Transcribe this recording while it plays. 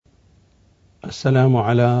السلام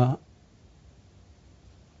على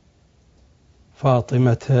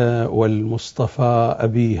فاطمة والمصطفى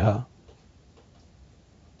أبيها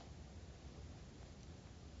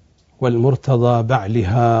والمرتضى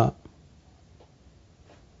بعلها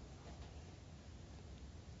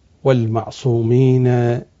والمعصومين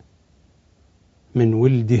من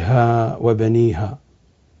ولدها وبنيها.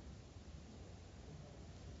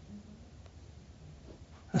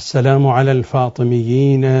 السلام على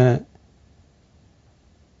الفاطميين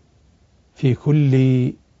في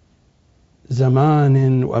كل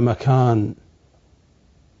زمان ومكان،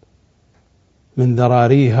 من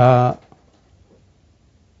ذراريها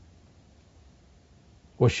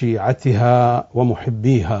وشيعتها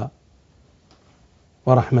ومحبيها،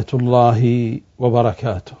 ورحمة الله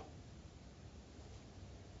وبركاته.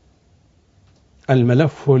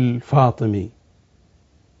 الملف الفاطمي،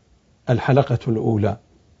 الحلقة الأولى.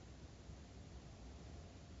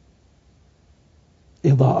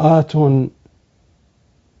 إضاءات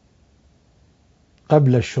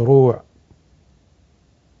قبل الشروع.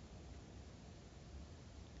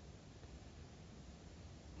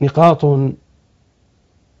 نقاط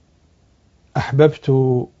أحببت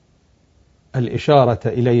الإشارة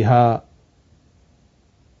إليها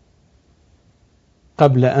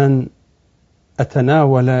قبل أن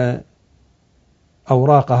أتناول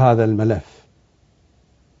أوراق هذا الملف.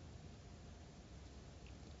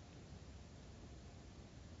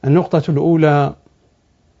 النقطة الأولى،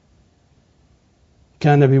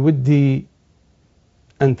 كان بودي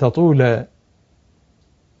أن تطول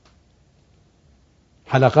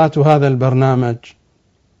حلقات هذا البرنامج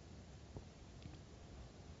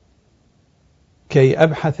كي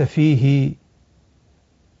أبحث فيه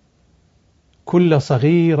كل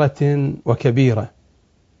صغيرة وكبيرة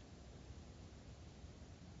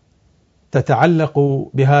تتعلق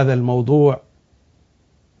بهذا الموضوع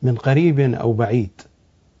من قريب أو بعيد.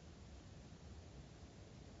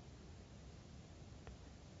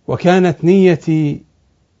 وكانت نيتي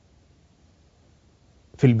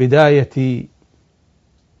في البداية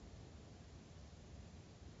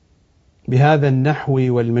بهذا النحو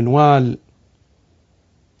والمنوال،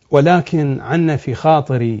 ولكن عن في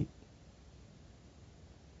خاطري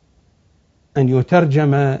أن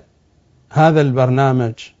يترجم هذا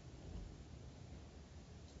البرنامج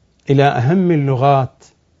إلى أهم اللغات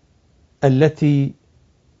التي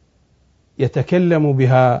يتكلم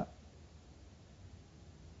بها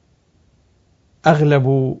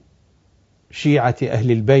أغلب شيعة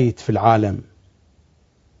أهل البيت في العالم.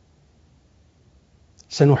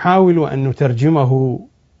 سنحاول أن نترجمه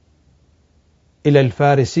إلى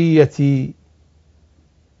الفارسية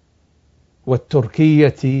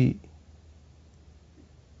والتركية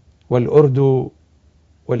والأردو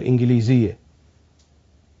والإنجليزية.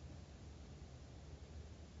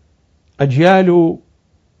 أجيال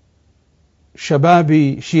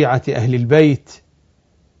شباب شيعة أهل البيت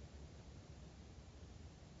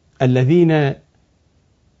الذين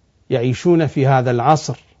يعيشون في هذا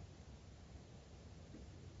العصر،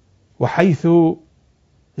 وحيث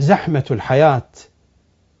زحمة الحياة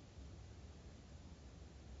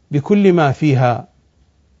بكل ما فيها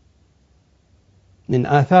من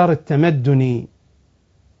آثار التمدن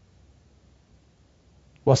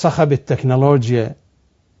وصخب التكنولوجيا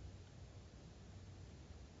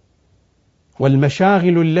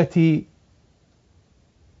والمشاغل التي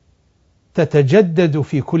تتجدد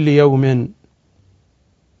في كل يوم،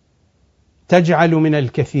 تجعل من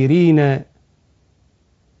الكثيرين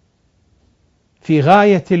في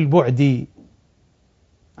غاية البعد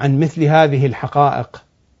عن مثل هذه الحقائق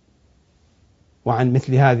وعن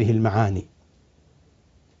مثل هذه المعاني.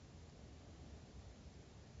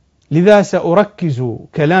 لذا سأركز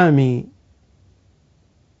كلامي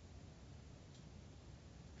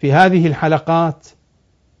في هذه الحلقات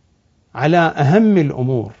على أهم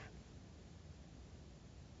الأمور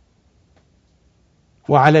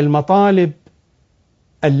وعلى المطالب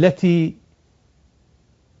التي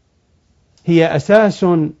هي أساس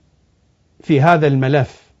في هذا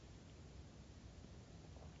الملف،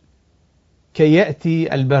 كي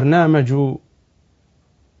يأتي البرنامج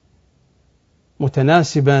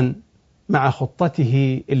متناسبا مع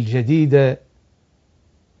خطته الجديدة،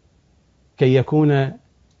 كي يكون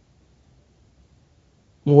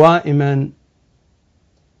موائما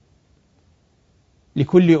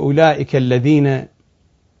لكل أولئك الذين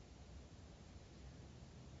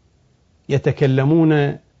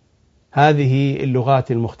يتكلمون هذه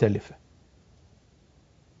اللغات المختلفة.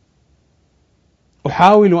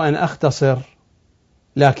 أحاول أن أختصر،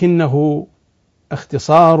 لكنه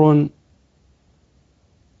اختصار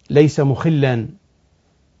ليس مخلا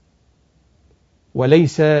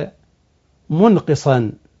وليس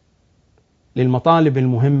منقصا للمطالب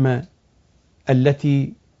المهمة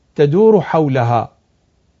التي تدور حولها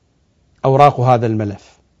أوراق هذا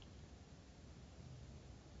الملف.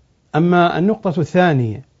 أما النقطة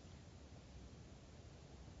الثانية،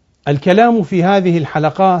 الكلام في هذه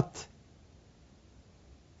الحلقات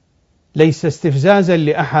ليس استفزازا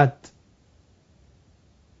لأحد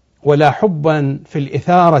ولا حبا في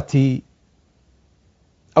الإثارة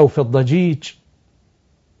أو في الضجيج،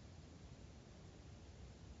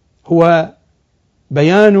 هو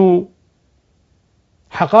بيان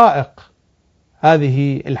حقائق.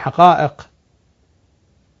 هذه الحقائق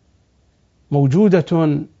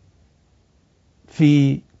موجودة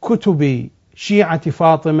في كتب شيعة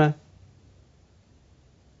فاطمة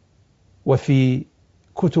وفي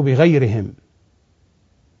كتب غيرهم.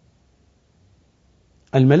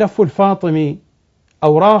 الملف الفاطمي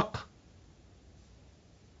أوراق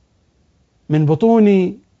من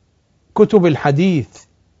بطون كتب الحديث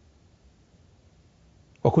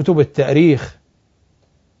وكتب التاريخ.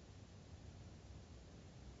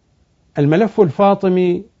 الملف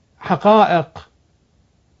الفاطمي حقائق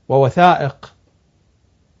ووثائق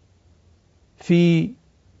في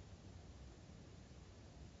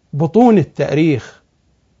بطون التاريخ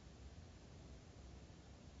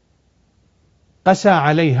قسى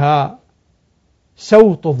عليها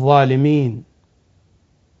سوط الظالمين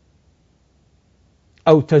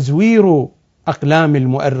أو تزوير أقلام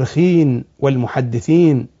المؤرخين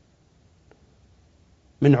والمحدثين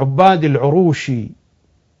من عباد العروش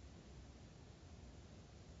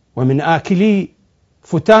ومن آكلي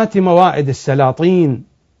فتات موائد السلاطين.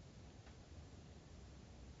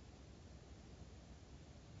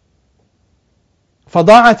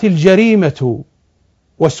 فضاعت الجريمة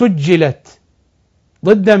وسجلت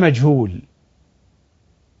ضد مجهول.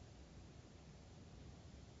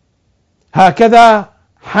 هكذا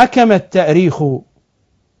حكم التاريخ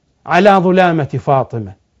على ظلامة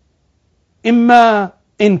فاطمة، إما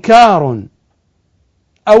إنكار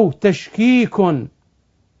أو تشكيك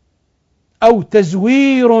أو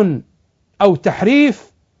تزوير أو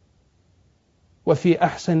تحريف، وفي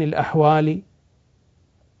أحسن الأحوال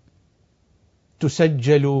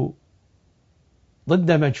تسجل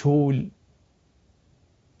ضد مجهول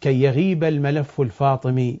كي يغيب الملف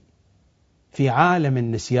الفاطمي في عالم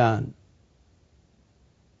النسيان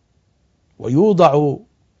ويوضع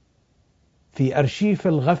في أرشيف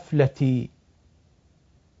الغفلة،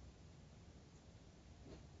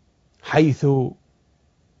 حيث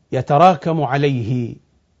يتراكم عليه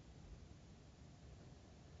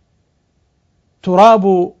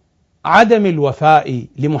تراب عدم الوفاء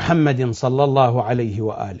لمحمد صلى الله عليه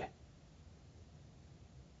وآله.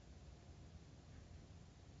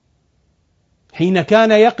 حين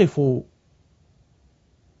كان يقف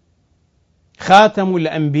خاتم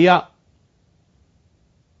الأنبياء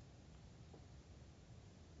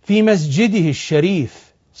في مسجده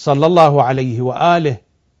الشريف صلى الله عليه وآله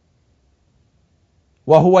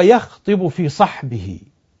وهو يخطب في صحبه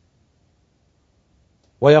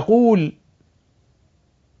ويقول: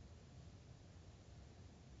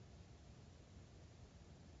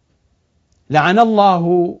 لعن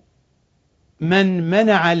الله من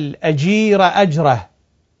منع الأجير أجره،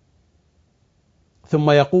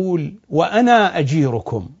 ثم يقول: وأنا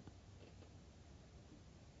أجيركم.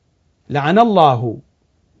 لعن الله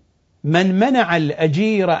من منع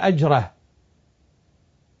الأجير أجره،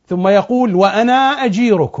 ثم يقول: وأنا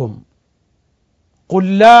أجيركم.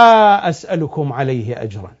 قل لا أسألكم عليه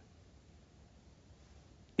أجرا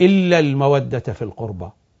إلا المودة في القربى.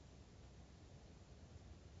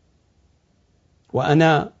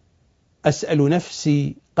 وأنا أسأل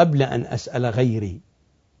نفسي قبل أن أسأل غيري: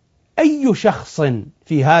 أي شخص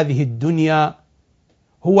في هذه الدنيا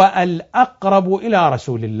هو الأقرب إلى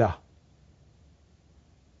رسول الله؟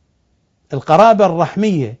 القرابة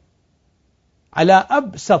الرحمية على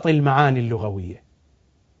أبسط المعاني اللغوية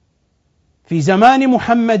في زمان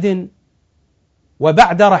محمد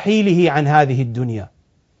وبعد رحيله عن هذه الدنيا.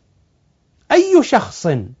 أي شخص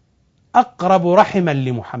أقرب رحما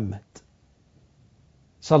لمحمد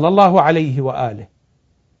صلى الله عليه وآله؟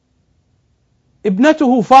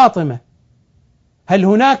 ابنته فاطمة، هل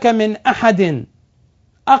هناك من أحد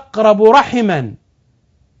أقرب رحما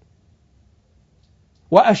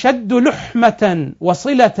وأشد لحمة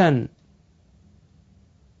وصلة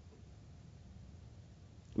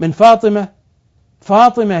من فاطمة؟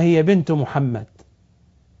 فاطمة هي بنت محمد،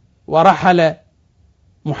 ورحل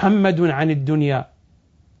محمد عن الدنيا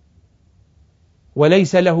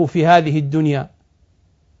وليس له في هذه الدنيا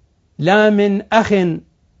لا من أخ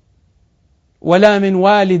ولا من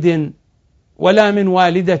والد ولا من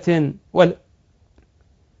والدة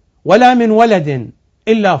ولا من ولد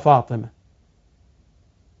إلا فاطمة.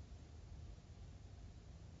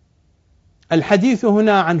 الحديث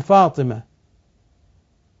هنا عن فاطمة،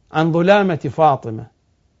 عن ظلامة فاطمة،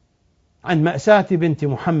 عن مأساة بنت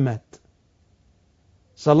محمد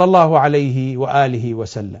صلى الله عليه وآله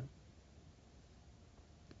وسلم.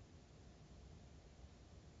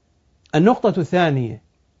 النقطة الثانية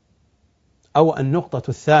أو النقطة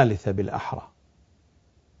الثالثة بالأحرى،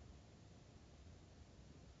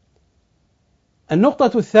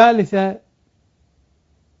 النقطة الثالثة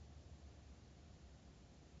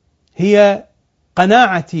هي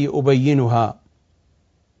قناعتي أبينها،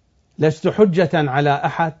 لست حجة على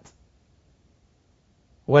أحد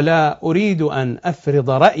ولا أريد أن أفرض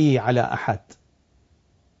رأيي على أحد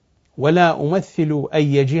ولا أمثل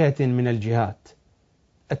أي جهة من الجهات.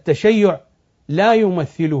 التشيع لا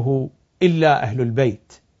يمثله إلا أهل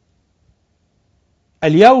البيت.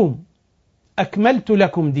 اليوم أكملت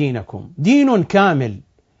لكم دينكم، دين كامل.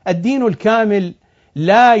 الدين الكامل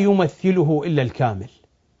لا يمثله إلا الكامل،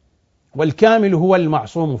 والكامل هو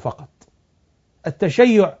المعصوم فقط.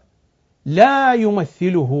 التشيع لا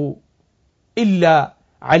يمثله إلا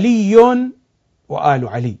علي وآل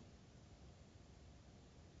علي.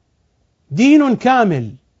 دين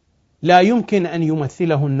كامل لا يمكن أن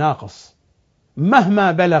يمثله الناقص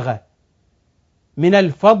مهما بلغ من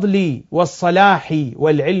الفضل والصلاح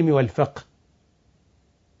والعلم والفقه،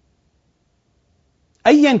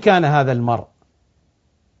 أيا كان هذا المرء.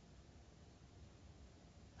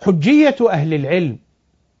 حجية أهل العلم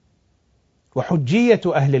وحجية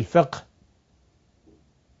أهل الفقه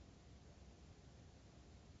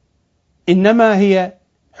إنما هي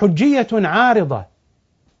حجية عارضة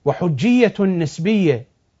وحجية نسبية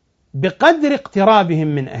بقدر اقترابهم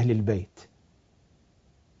من أهل البيت.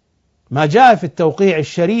 ما جاء في التوقيع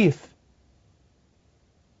الشريف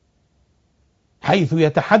حيث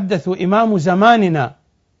يتحدث إمام زماننا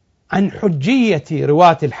عن حجية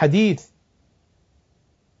رواة الحديث.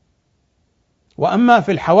 وأما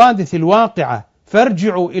في الحوادث الواقعة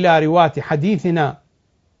فارجعوا إلى رواة حديثنا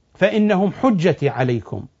فإنهم حجتي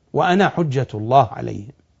عليكم وأنا حجة الله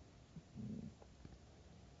عليهم.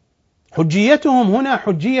 حجيتهم هنا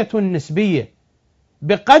حجية نسبية،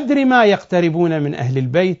 بقدر ما يقتربون من أهل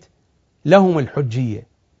البيت لهم الحجية،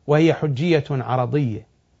 وهي حجية عرضية.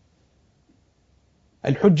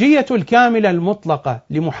 الحجية الكاملة المطلقة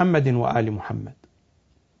لمحمد وآل محمد.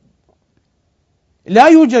 لا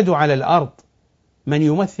يوجد على الأرض من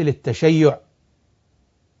يمثل التشيع،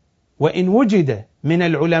 وإن وجد من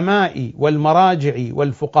العلماء والمراجع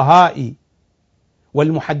والفقهاء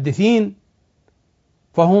والمحدثين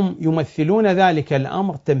فهم يمثلون ذلك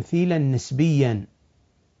الأمر تمثيلا نسبيا،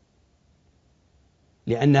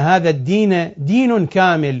 لأن هذا الدين دين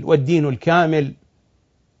كامل، والدين الكامل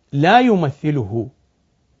لا يمثله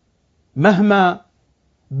مهما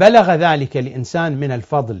بلغ ذلك الإنسان من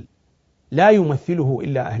الفضل، لا يمثله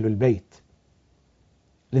إلا أهل البيت.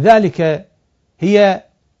 لذلك هي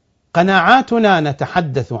قناعاتنا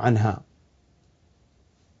نتحدث عنها،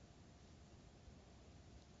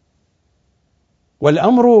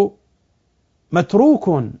 والأمر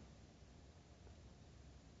متروك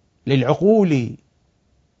للعقول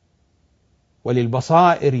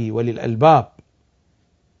وللبصائر وللألباب.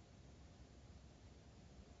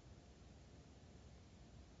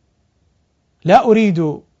 لا أريد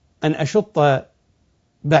أن أشط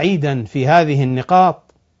بعيدا في هذه النقاط،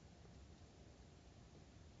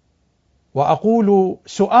 وأقول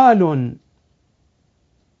سؤال: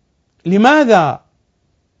 لماذا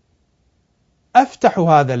أفتح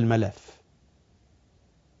هذا الملف؟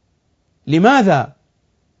 لماذا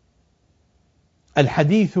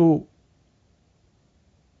الحديث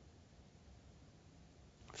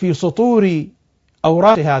في سطور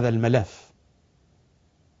أوراق هذا الملف؟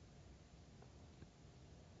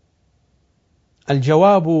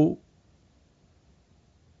 الجواب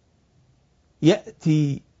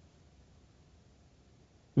يأتي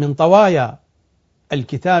من طوايا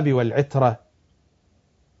الكتاب والعترة،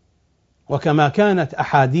 وكما كانت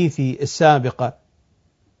أحاديثي السابقة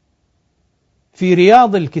في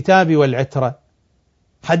رياض الكتاب والعترة،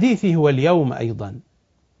 حديثي هو اليوم أيضا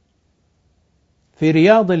في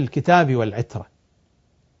رياض الكتاب والعترة.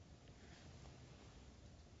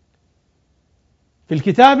 في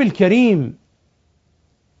الكتاب الكريم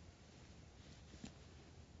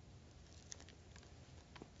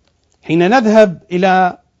حين نذهب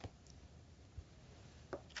إلى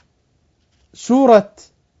سورة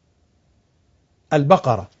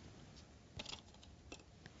البقرة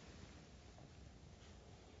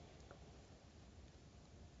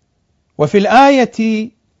وفي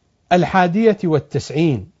الآية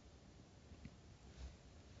 91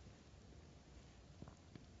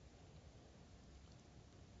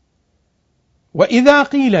 وإذا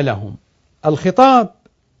قيل لهم، الخطاب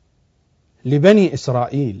لبني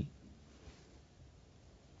إسرائيل،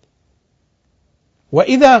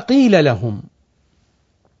 وإذا قيل لهم،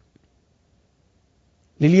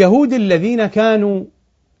 لليهود الذين كانوا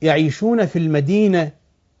يعيشون في المدينة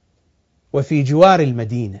وفي جوار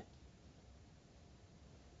المدينة،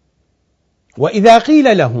 وإذا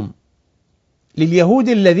قيل لهم لليهود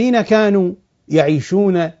الذين كانوا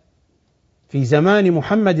يعيشون في زمان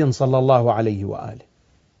محمد صلى الله عليه وآله،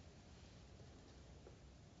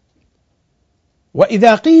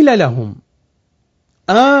 وإذا قيل لهم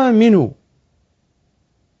آمنوا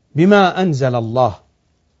بما أنزل الله،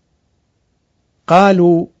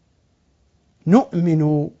 قالوا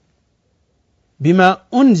نؤمن بما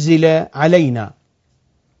أنزل علينا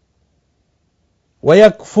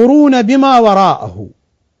ويكفرون بما وراءه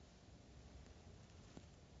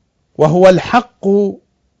وهو الحق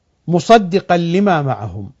مصدقا لما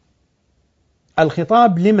معهم.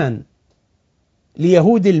 الخطاب لمن؟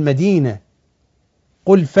 ليهود المدينة.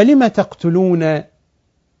 قل فلم تقتلون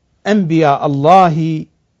أنبياء الله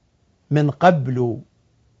من قبل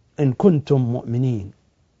إن كنتم مؤمنين.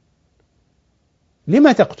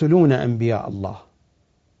 لم تقتلون أنبياء الله؟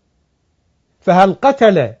 فهل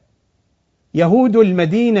قتل يهود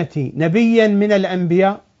المدينة نبيا من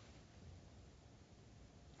الأنبياء؟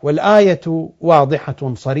 والآية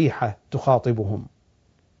واضحة صريحة تخاطبهم.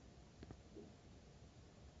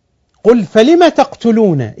 قل فلم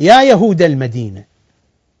تقتلون يا يهود المدينة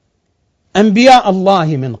أنبياء الله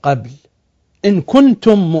من قبل إن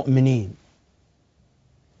كنتم مؤمنين.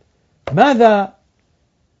 ماذا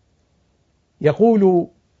يقول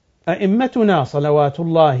أئمتنا صلوات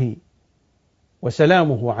الله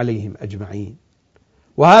وسلامه عليهم أجمعين؟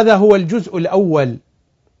 وهذا هو الجزء الأول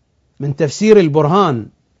من تفسير البرهان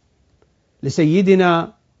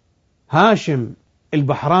لسيدنا هاشم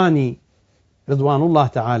البحراني رضوان الله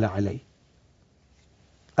تعالى عليه.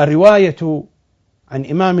 الرواية عن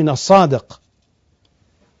إمامنا الصادق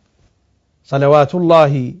صلوات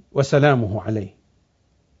الله وسلامه عليه.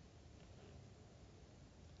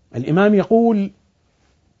 الإمام يقول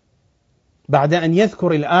بعد أن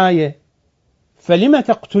يذكر الآية فلم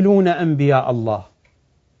تقتلون أنبياء الله،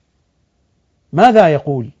 ماذا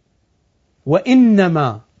يقول؟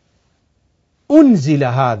 وإنما أنزل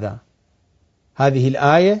هذه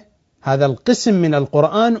الآية، هذا القسم من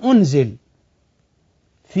القرآن أنزل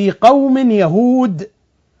في قوم يهود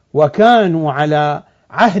وكانوا على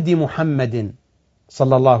عهد محمد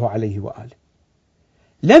صلى الله عليه وآله،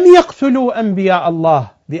 لم يقتلوا أنبياء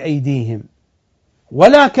الله بأيديهم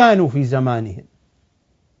ولا كانوا في زمانهم،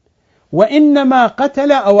 وإنما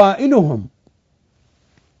قتل أوائلهم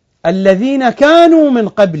الذين كانوا من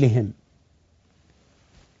قبلهم.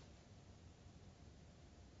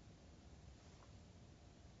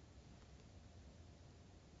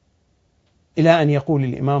 إلى أن يقول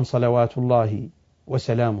الإمام صلوات الله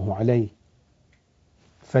وسلامه عليه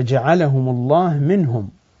فجعلهم الله منهم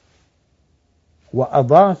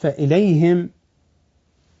وأضاف إليهم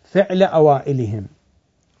فعل أوائلهم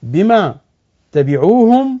بما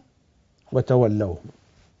تبعوهم وتولوهم،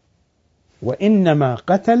 وإنما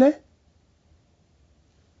قتل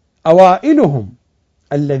أوائلهم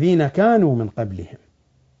الذين كانوا من قبلهم.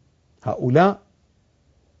 هؤلاء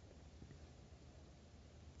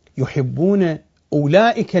يحبون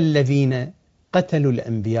أولئك الذين قتلوا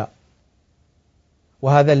الأنبياء،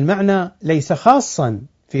 وهذا المعنى ليس خاصا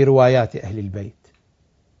في روايات أهل البيت.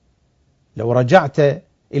 لو رجعت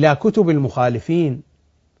إلى كتب المخالفين،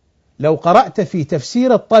 لو قرأت في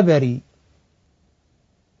تفسير الطبري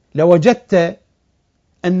لوجدت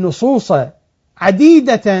النصوص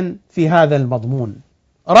عديدة في هذا المضمون.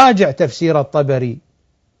 راجع تفسير الطبري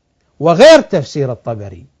وغير تفسير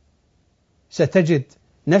الطبري ستجد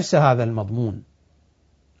نفس هذا المضمون،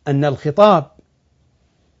 أن الخطاب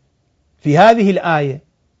في هذه الآية،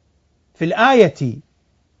 في الآية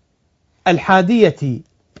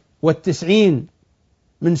 91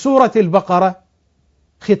 من سورة البقرة،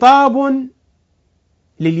 خطاب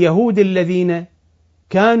لليهود الذين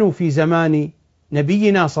كانوا في زمان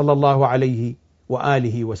نبينا صلى الله عليه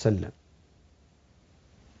وآله وسلم،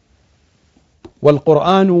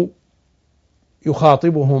 والقرآن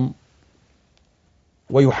يخاطبهم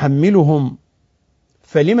ويحملهم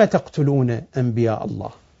فلم تقتلون أنبياء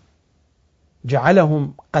الله،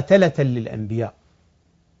 جعلهم قتلة للأنبياء،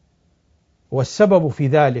 والسبب في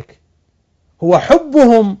ذلك هو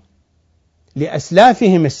حبهم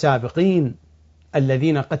لأسلافهم السابقين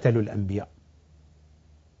الذين قتلوا الأنبياء.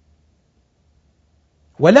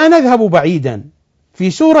 ولا نذهب بعيدا،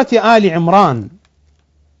 في سورة آل عمران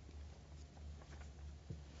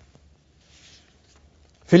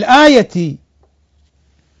في الآية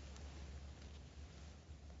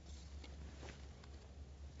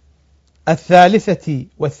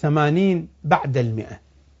 83 بعد 100.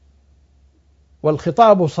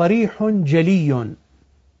 والخطاب صريح جلي.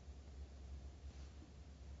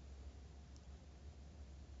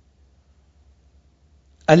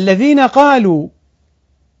 الذين قالوا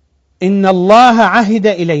إن الله عهد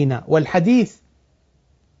إلينا، والحديث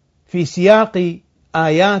في سياق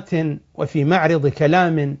آيات وفي معرض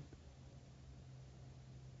كلام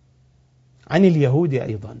عن اليهود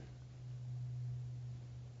أيضا.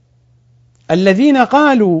 الذين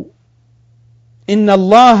قالوا إن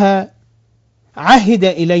الله عهد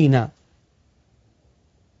إلينا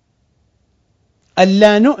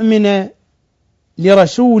ألا نؤمن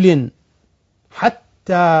لرسول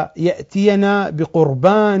حتى يأتينا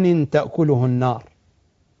بقربان تأكله النار.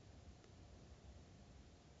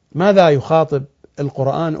 ماذا يخاطب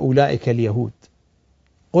القرآن أولئك اليهود؟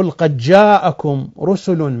 قل قد جاءكم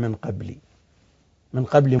رسل من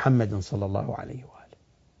قبل محمد صلى الله عليه وآله.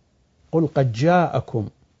 قل قد جاءكم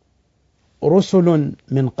رسل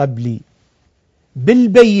من قبلي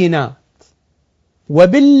بالبينات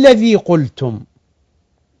وبالذي قلتم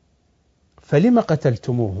فلم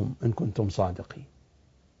قتلتموهم إن كنتم صادقين.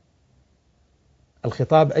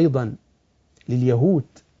 الخطاب أيضا لليهود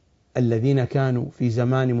الذين كانوا في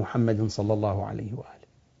زمان محمد صلى الله عليه وآله.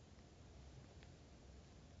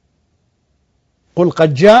 قل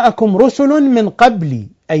قد جاءكم رسل من قبلي،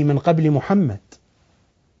 أي من قبل محمد،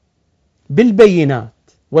 بالبينات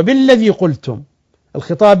وبالذي قلتم.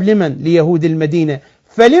 الخطاب لمن؟ ليهود المدينة.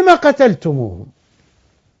 فلم قتلتموهم؟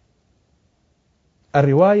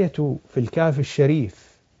 الرواية في الكاف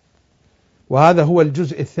الشريف، وهذا هو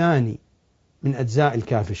الجزء الثاني من أجزاء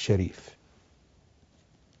الكاف الشريف.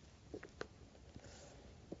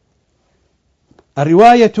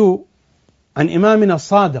 الرواية عن إمامنا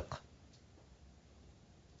الصادق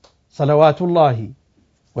صلوات الله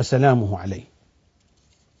وسلامه عليه.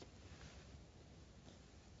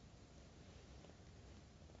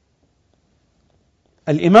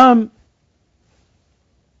 الإمام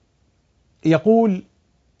يقول: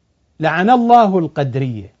 لعن الله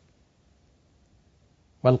القدرية.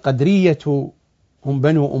 والقدرية هم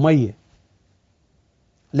بنو أمية.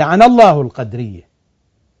 لعن الله القدرية.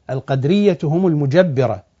 القدرية هم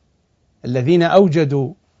المجبرة الذين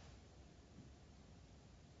أوجدوا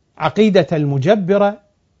عقيدة المجبرة،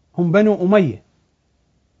 هم بنو أمية،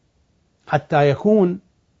 حتى يكون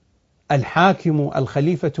الحاكم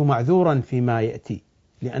الخليفة معذورا فيما يأتي،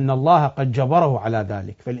 لأن الله قد جبره على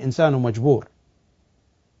ذلك، فالإنسان مجبور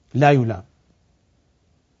لا يلام.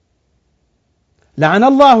 لعن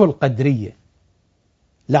الله القدرية،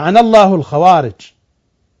 لعن الله الخوارج،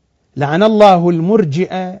 لعن الله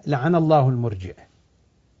المرجئة. لعن الله المرجئة.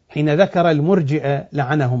 حين ذكر المرجئة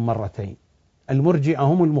لعنهم مرتين. المرجئة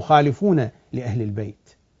هم المخالفون لأهل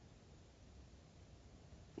البيت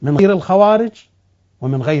من غير الخوارج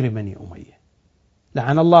ومن غير بني أمية.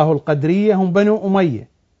 لعن الله القدرية هم بنو أمية،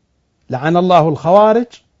 لعن الله الخوارج،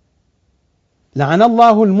 لعن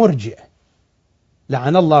الله المرجئة.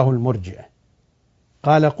 لعن الله المرجئة.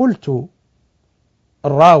 قال: قلت،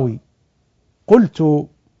 الراوي، قلت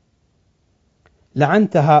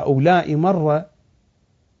لعنت هؤلاء مرة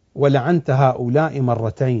ولعنت هؤلاء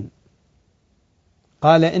مرتين.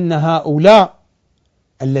 قال: إن هؤلاء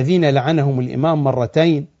الذين لعنهم الإمام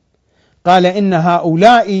مرتين، قال: إن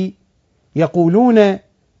هؤلاء يقولون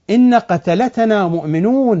إن قتلتنا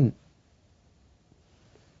مؤمنون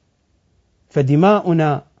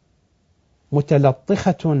فدماؤنا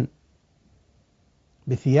متلطخة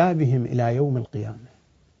بثيابهم إلى يوم القيامة.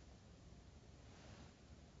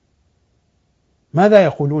 ماذا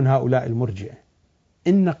يقولون هؤلاء المرجئة؟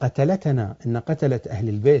 إن قتلتنا، إن قتلة أهل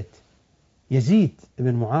البيت يزيد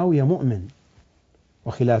بن معاوية مؤمن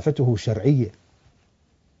وخلافته شرعية.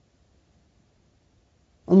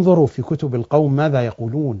 انظروا في كتب القوم ماذا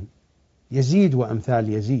يقولون. يزيد وأمثال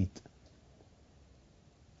يزيد.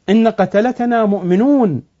 إن قتلتنا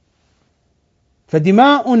مؤمنون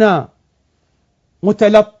فدماؤنا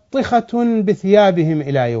متلطخة بثيابهم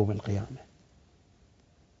إلى يوم القيامة.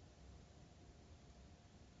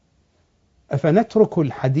 أفنترك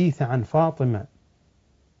الحديث عن فاطمة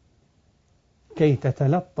كي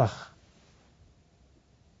تتلطخ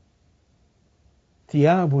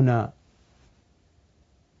ثيابنا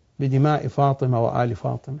بدماء فاطمة وآل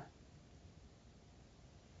فاطمة؟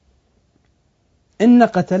 إن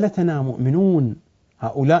قتلتنا مؤمنون،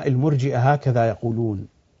 هؤلاء المرجئة هكذا يقولون،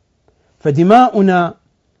 فدماؤنا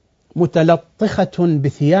متلطخة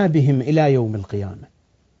بثيابهم إلى يوم القيامة.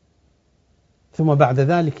 ثم بعد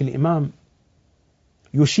ذلك الإمام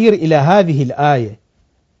يشير إلى هذه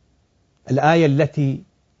الآية التي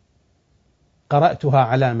قرأتها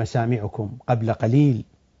على مسامعكم قبل قليل: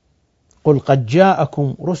 قل قد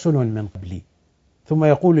جاءكم رسل من قبلي. ثم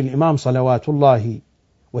يقول الإمام صلوات الله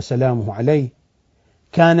وسلامه عليه: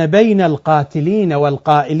 كان بين القاتلين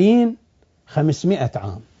والقائلين 500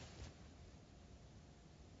 عام.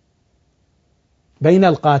 بين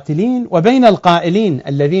القاتلين وبين القائلين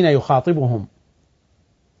الذين يخاطبهم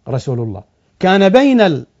رسول الله، كان بين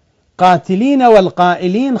القاتلين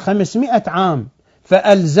والقائلين 500 عام،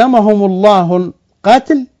 فألزمهم الله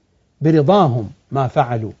القتل برضاهم ما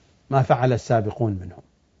فعل السابقون منهم.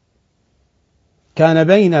 كان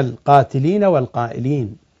بين القاتلين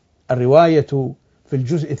والقائلين. الرواية في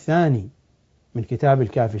الجزء الثاني من كتاب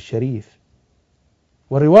الكافي الشريف،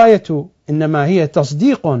 والرواية إنما هي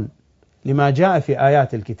تصديق لما جاء في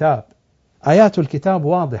آيات الكتاب. آيات الكتاب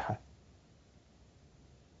واضحة،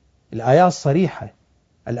 الآيات صريحة.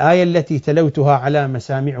 الآية التي تلوتها على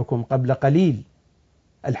مسامعكم قبل قليل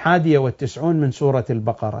 91 من سورة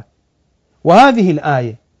البقرة، وهذه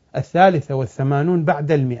الآية 83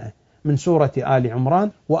 بعد 100 من سورة آل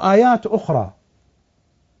عمران، وآيات أخرى.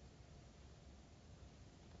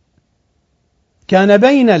 كان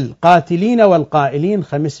بين القاتلين والقائلين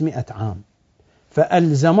 500 عام،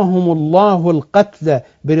 فألزمهم الله القتل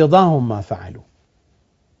برضاهم ما فعلوا.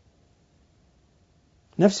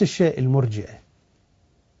 نفس الشيء المرجئة: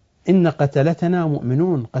 إن قتلتنا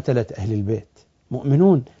مؤمنون، قتلة أهل البيت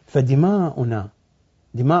مؤمنون، فدماؤنا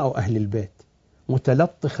دماء أهل البيت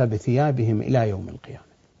متلطخة بثيابهم إلى يوم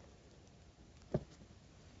القيامة.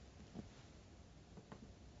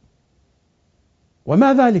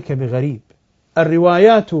 وما ذلك بغريب،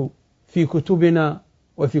 الروايات في كتبنا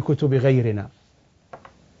وفي كتب غيرنا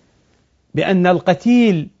بأن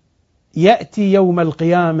القتيل يأتي يوم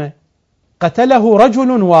القيامة قتله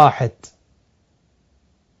رجل واحد،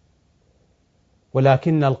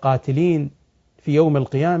 ولكن القاتلين في يوم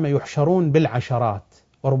القيامة يحشرون بالعشرات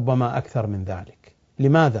وربما أكثر من ذلك.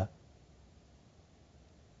 لماذا؟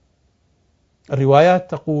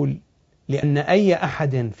 الروايات تقول: لأن أي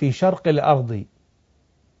أحد في شرق الأرض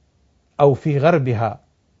أو في غربها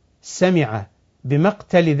سمع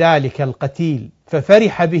بمقتل ذلك القتيل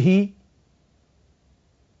ففرح به،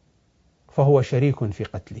 فهو شريك في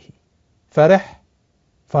قتله. فرح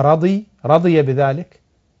رضي بذلك.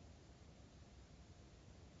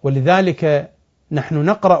 ولذلك نحن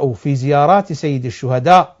نقرأ في زيارات سيد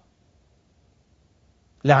الشهداء: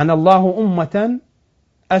 لعن الله أمة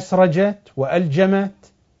أسرجت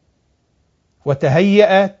وألجمت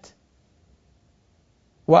وتهيأت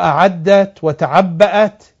وأعدت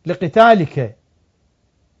وتعبأت لقتالك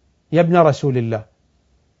يا ابن رسول الله،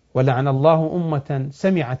 ولعن الله أمة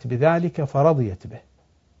سمعت بذلك فرضيت به.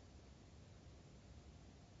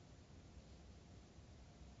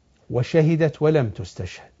 وشهدت ولم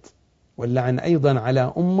تستشهد، واللعن أيضا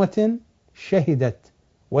على أمة شهدت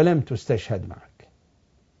ولم تستشهد معك.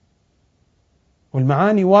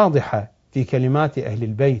 والمعاني واضحة في كلمات أهل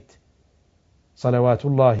البيت صلوات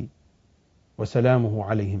الله وسلامه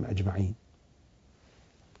عليهم أجمعين.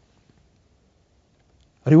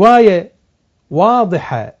 رواية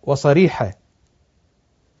واضحة وصريحة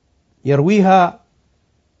يرويها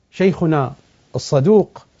شيخنا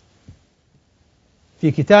الصدوق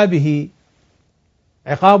في كتابه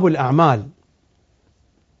عقاب الأعمال.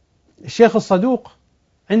 الشيخ الصدوق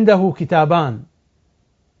عنده كتابان: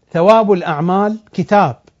 ثواب الأعمال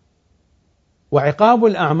كتاب، وعقاب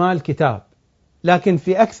الأعمال كتاب، لكن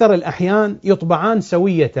في أكثر الأحيان يطبعان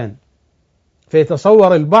سوية،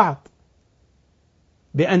 فيتصور البعض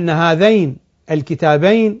بأن هذين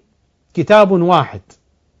الكتابين كتاب واحد.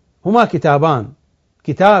 هما كتابان: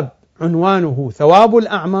 كتاب عنوانه ثواب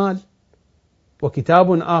الأعمال،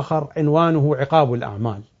 وكتاب آخر عنوانه عقاب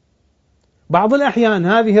الأعمال. بعض الأحيان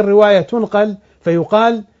هذه الرواية تنقل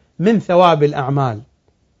فيقال من ثواب الأعمال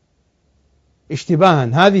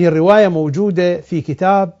اشتباها. هذه الرواية موجودة في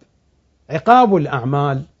كتاب عقاب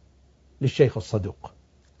الأعمال للشيخ الصدوق.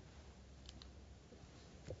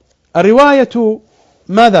 الرواية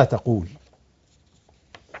ماذا تقول؟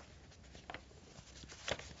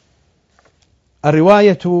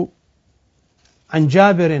 الرواية عن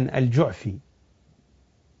جابر الجعفي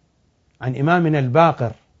عن إمامنا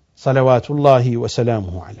الباقر صلوات الله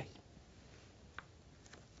وسلامه عليه.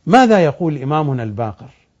 ماذا يقول إمامنا الباقر؟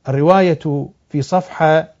 الرواية في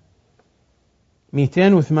صفحة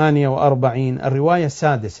 248، الرواية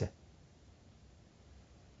السادسة.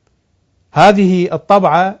 هذه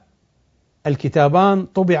الطبعة الكتابان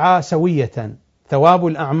طبعا سوية: ثواب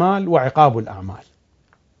الأعمال وعقاب الأعمال.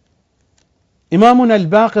 إمامنا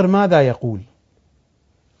الباقر ماذا يقول؟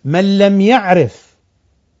 من لم يعرف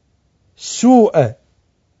سوء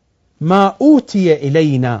ما أوتي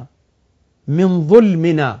إلينا من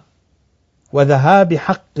ظلمنا وذهاب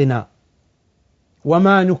حقنا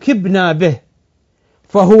وما نكبنا به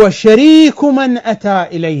فهو شريك من أتى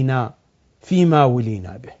إلينا فيما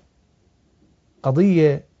ولينا به.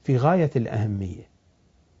 قضية في غاية الأهمية.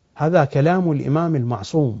 هذا كلام الإمام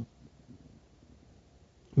المعصوم: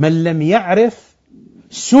 من لم يعرف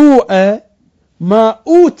سوء ما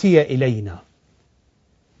أوتي إلينا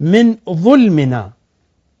من ظلمنا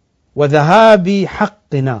وذهاب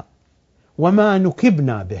حقنا وما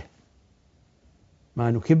نكبنا به.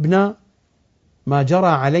 ما نكبنا ما جرى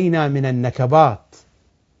علينا من النكبات،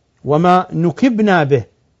 وما نكبنا به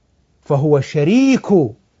فهو شريك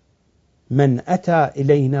من أتى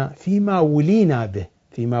إلينا فيما ولينا به.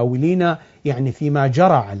 فيما ولينا يعني فيما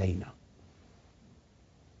جرى علينا.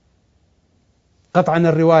 قطعا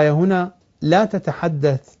الرواية هنا لا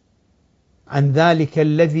تتحدث عن ذلك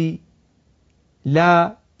الذي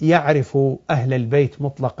لا يعرف أهل البيت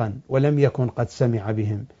مطلقا ولم يكن قد سمع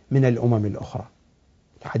بهم من الأمم الأخرى.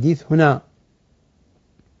 الحديث هنا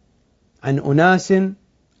عن أناس،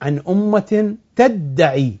 عن أمة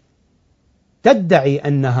تدعي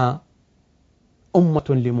أنها أمة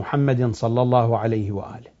لمحمد صلى الله عليه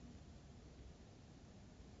وآله.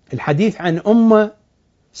 الحديث عن أمة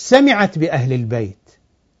سمعت بأهل البيت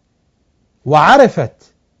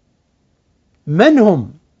وعرفت من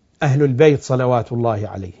هم أهل البيت صلوات الله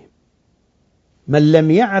عليهم. من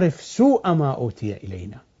لم يعرف سوء ما أوتي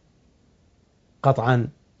إلينا. قطعا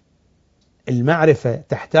المعرفة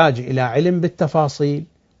تحتاج إلى علم بالتفاصيل،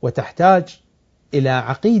 وتحتاج إلى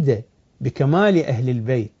عقيدة بكمال أهل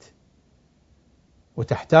البيت،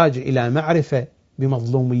 وتحتاج إلى معرفة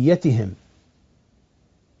بمظلوميتهم.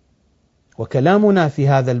 وكلامنا في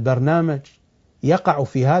هذا البرنامج يقع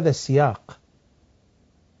في هذا السياق،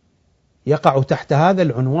 يقع تحت هذا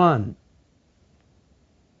العنوان: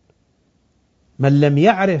 من لم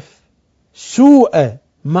يعرف سوء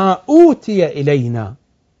ما أوتي إلينا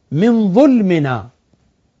من ظلمنا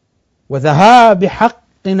وذهاب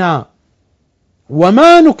حقنا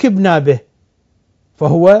وما نكبنا به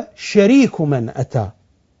فهو شريك من أتى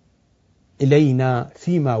إلينا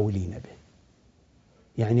فيما ولينا به.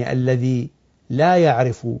 يعني الذي لا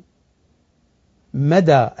يعرف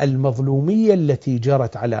مدى المظلومية التي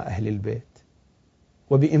جرت على أهل البيت،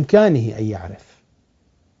 وبإمكانه أن يعرف،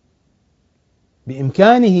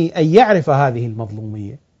 بإمكانه أن يعرف هذه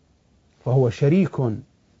المظلومية، فهو شريك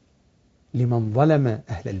لمن ظلم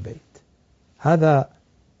أهل البيت. هذا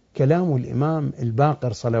كلام الإمام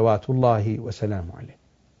الباقر صلوات الله وسلامه عليه.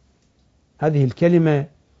 هذه الكلمة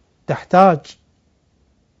تحتاج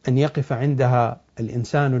أن يقف عندها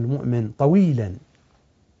الإنسان المؤمن طويلا،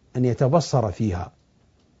 أن يتبصر فيها.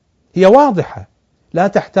 هي واضحة، لا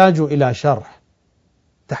تحتاج إلى شرح،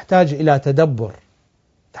 تحتاج إلى تدبر،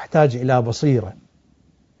 تحتاج إلى بصيرة،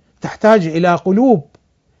 تحتاج إلى قلوب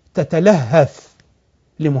تتلهف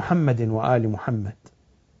لمحمد وآل محمد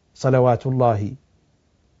صلوات الله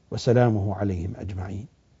وسلامه عليهم أجمعين.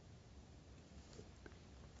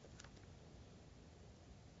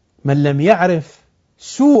 من لم يعرف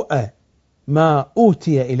سوء ما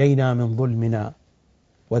أوتي إلينا من ظلمنا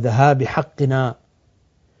وذهاب حقنا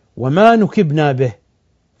وما نكبنا به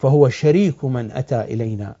فهو شريك من أتى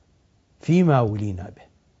إلينا فيما ولينا به.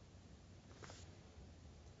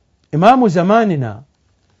 إمام زماننا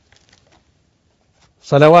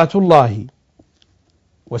صلوات الله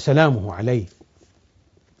وسلامه عليه،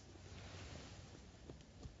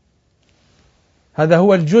 هذا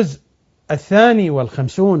هو الجزء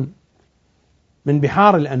 52 من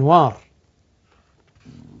بحار الأنوار.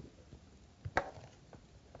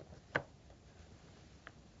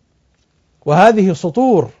 وهذه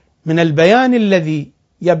سطور من البيان الذي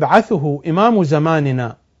يبعثه إمام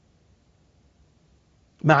زماننا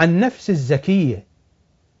مع النفس الزكية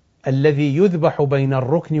الذي يذبح بين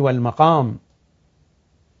الركن والمقام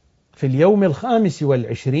في اليوم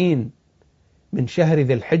 25 من شهر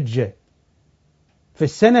ذي الحجة في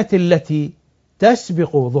السنة التي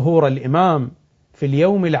تسبق ظهور الإمام في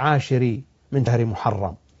اليوم 10 من شهر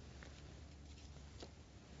محرم.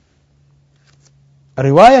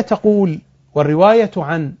 الرواية تقول، والرواية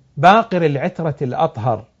عن باقر العترة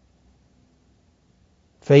الأطهر: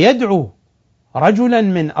 فيدعو رجلا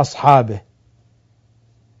من أصحابه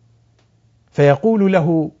فيقول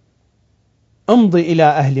له: امض إلى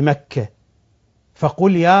أهل مكة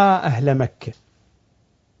فقل يا أهل مكة.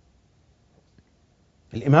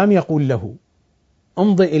 الإمام يقول له: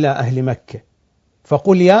 امض إلى أهل مكة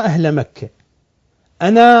فقل يا أهل مكة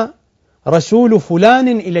أنا رسول فلان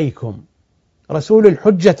إليكم، رسول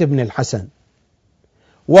الحجة بن الحسن،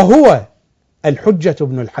 وهو الحجة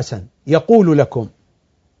بن الحسن، يقول لكم: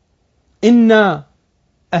 إنا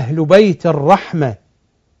أهل بيت الرحمة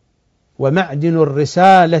ومعدن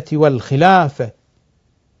الرسالة والخلافة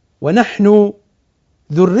ونحن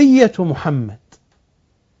ذرية محمد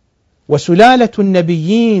وسلالة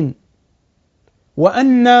النبيين،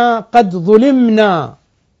 وأنا قد ظلمنا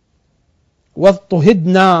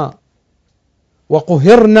واضطهدنا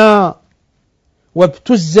وقهرنا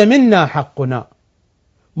وابتز منا حقنا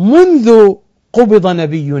منذ قبض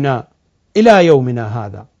نبينا إلى يومنا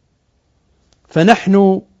هذا،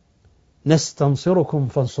 فنحن نستنصركم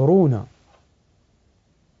فانصرونا.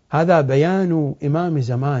 هذا بيان إمام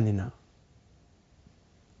زماننا.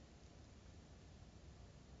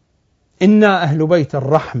 إنا أهل بيت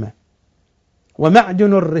الرحمة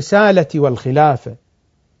ومعدن الرسالة والخلافة،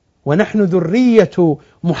 ونحن ذرية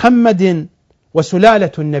محمد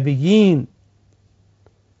وسلالة النبيين،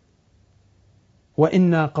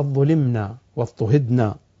 وإنا قد ظلمنا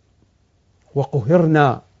واضطهدنا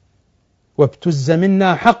وقهرنا وابتز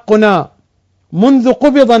منا حقنا منذ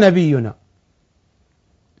قبض نبينا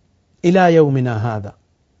إلى يومنا هذا،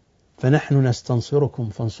 فنحن نستنصركم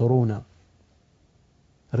فانصرونا.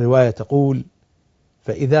 الرواية تقول: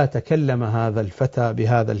 فإذا تكلم هذا الفتى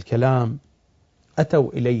بهذا الكلام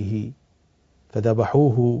أتوا إليه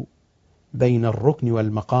فذبحوه بين الركن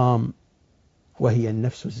والمقام، وهي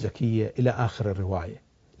النفس الزكية، إلى آخر الرواية.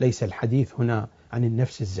 ليس الحديث هنا عن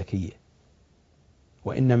النفس الزكية،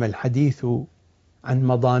 وإنما الحديث عن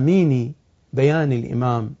مضامين بيان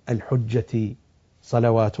الإمام الحجة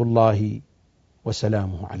صلوات الله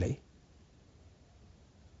وسلامه عليه.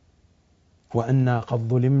 وأنا قد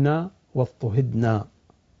ظلمنا واضطهدنا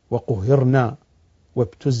وقهرنا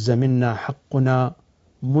وابتز منا حقنا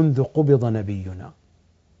منذ قبض نبينا.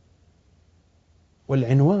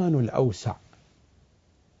 والعنوان الأوسع،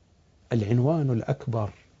 العنوان الأكبر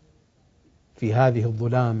في هذه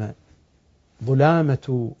الظلامة،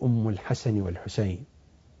 ظلامة أم الحسن والحسين،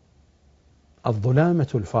 الظلامة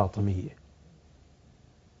الفاطمية.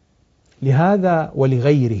 لهذا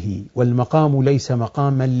ولغيره، والمقام ليس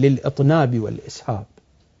مقاما للإطناب والإسهاب،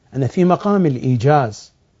 أنا في مقام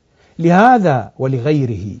الإيجاز. لهذا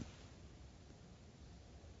ولغيره،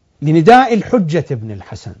 لنداء الحجة ابن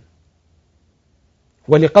الحسن،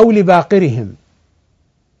 ولقول باقرهم،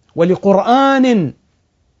 ولقرآن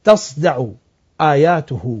تصدع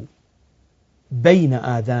آياته بين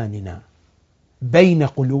آذاننا، بين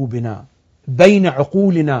قلوبنا، بين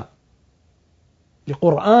عقولنا،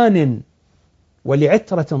 لقرآن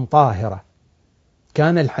ولعترة طاهرة.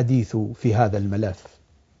 كان الحديث في هذا الملف،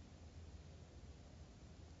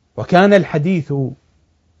 وكان الحديث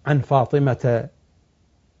عن فاطمة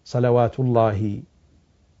صلوات الله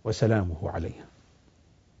وسلامه عليها.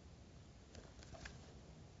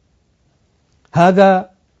 هذا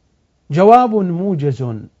جواب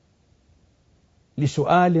موجز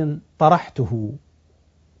لسؤال طرحته،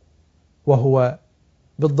 وهو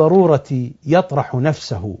بالضرورة يطرح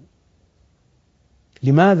نفسه: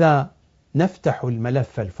 لماذا نفتح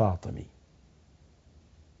الملف الفاطمي؟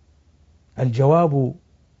 الجواب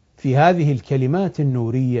في هذه الكلمات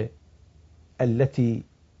النورية التي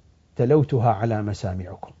تلوتها على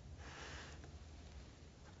مسامعكم.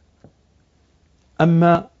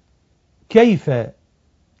 أما كيف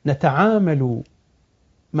نتعامل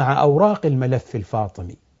مع أوراق الملف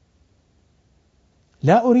الفاطمي؟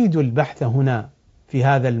 لا أريد البحث هنا في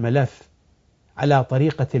هذا الملف على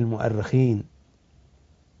طريقة المؤرخين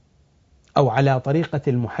أو على طريقة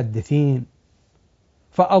المحدثين،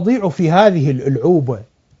 فأضيع في هذه الألعوبة،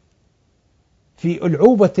 في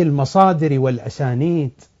ألعوبة المصادر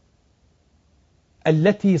والأسانيد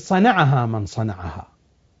التي صنعها من صنعها،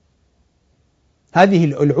 هذه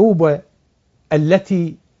الألعوبة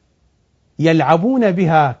التي يلعبون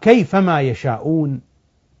بها كيفما يشاءون،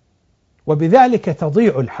 وبذلك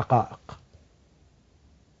تضيع الحقائق.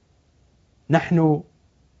 نحن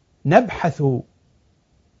نبحث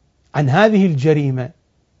عن هذه الجريمة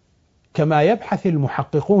كما يبحث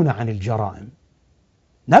المحققون عن الجرائم،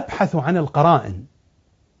 نبحث عن القرائن.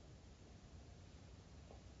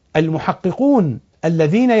 المحققون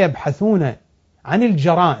الذين يبحثون عن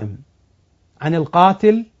الجرائم، عن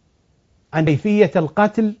القاتل، عن كيفية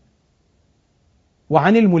القتل،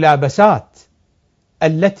 وعن الملابسات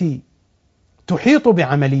التي تحيط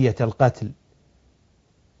بعملية القتل،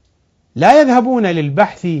 لا يذهبون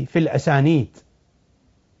للبحث في الأسانيد،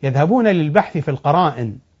 يذهبون للبحث في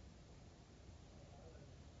القرائن.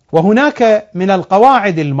 وهناك من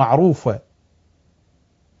القواعد المعروفة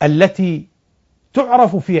التي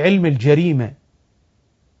تعرف في علم الجريمة: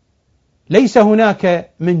 ليس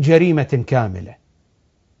هناك من جريمة كاملة.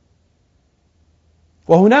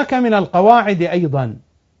 وهناك من القواعد أيضا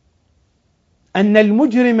أن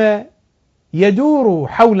المجرم يدور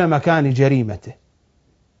حول مكان جريمته.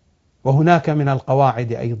 وهناك من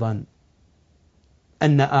القواعد أيضا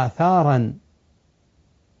أن آثارا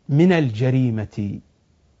من الجريمة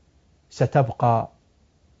ستبقى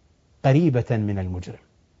قريبة من المجرم.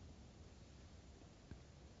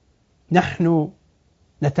 نحن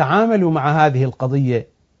نتعامل مع هذه القضية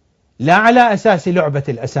لا على أساس لعبة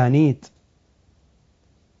الأسانيد.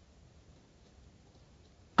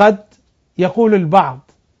 قد يقول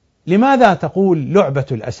البعض: لماذا تقول لعبة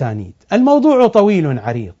الأسانيد؟ الموضوع طويل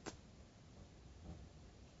عريض،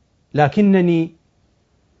 لكنني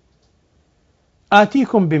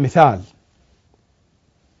آتيكم بمثال.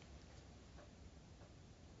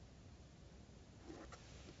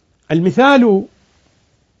 المثال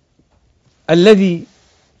الذي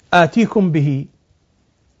آتيكم به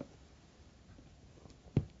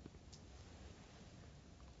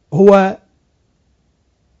هو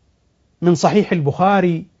من صحيح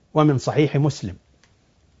البخاري ومن صحيح مسلم.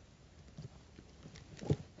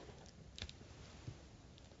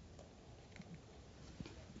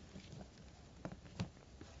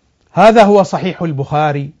 هذا هو صحيح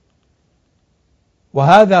البخاري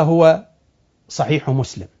وهذا هو صحيح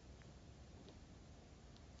مسلم،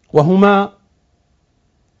 وهما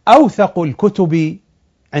أوثق الكتب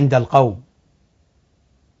عند القوم.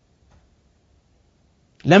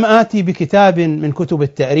 لم آتي بكتاب من كتب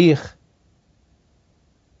التاريخ،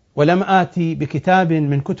 ولم آتي بكتاب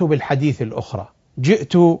من كتب الحديث الأخرى،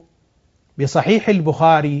 جئت بصحيح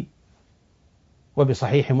البخاري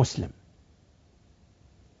وبصحيح مسلم.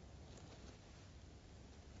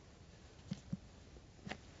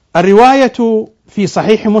 الرواية في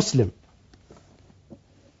صحيح مسلم،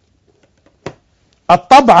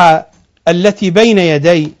 الطبعة التي بين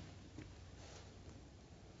يدي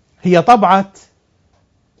هي طبعة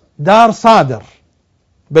دار صادر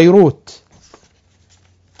بيروت،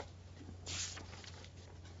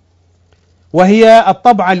 وهي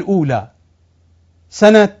الطبعة الأولى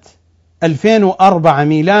سنة 2004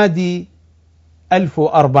 ميلادي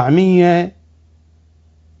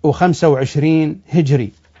 1425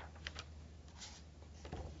 هجري.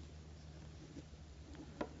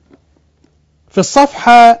 في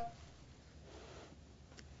الصفحة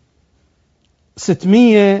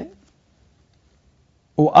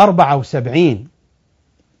 674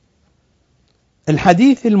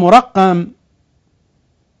 الحديث المرقم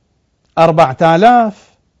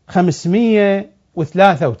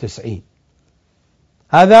 4593،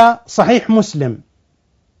 هذا صحيح مسلم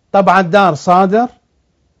طبعة دار صادر،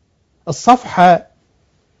 الصفحة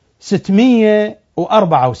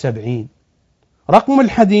 674، رقم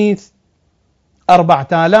الحديث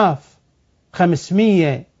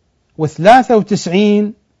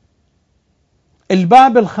 4593،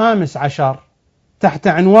 الباب 15 تحت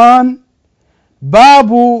عنوان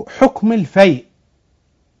باب حكم الفيء.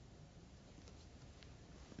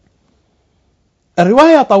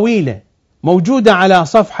 الرواية طويلة، موجودة على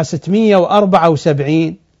صفحة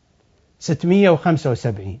 674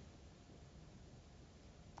 675.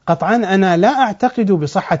 قطعا أنا لا أعتقد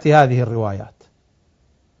بصحة هذه الروايات،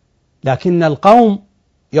 لكن القوم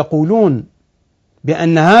يقولون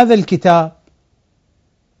بأن هذا الكتاب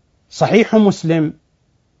صحيح مسلم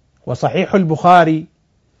وصحيح البخاري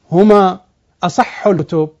هما أصح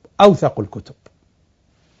الكتب، أوثق الكتب.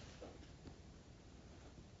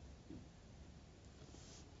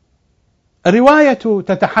 الرواية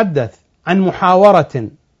تتحدث عن محاورة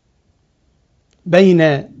بين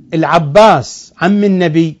العباس عم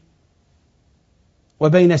النبي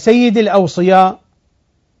وبين سيد الأوصياء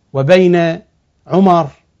وبين عمر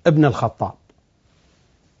ابن الخطاب.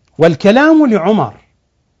 والكلام لعمر،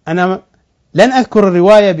 أنا لن أذكر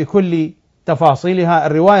الرواية بكل تفاصيلها،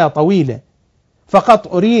 الرواية طويلة، فقط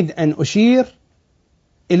أريد أن أشير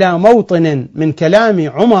إلى موطن من كلام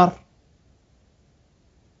عمر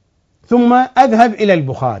ثم أذهب إلى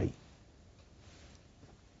البخاري.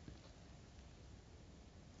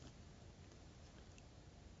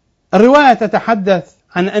 الرواية تتحدث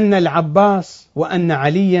عن أن العباس وأن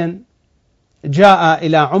عليا جاء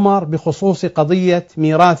إلى عمر بخصوص قضية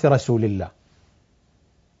ميراث رسول الله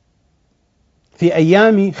في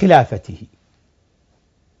أيام خلافته،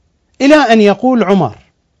 إلى أن يقول عمر،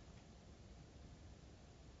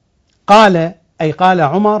 قال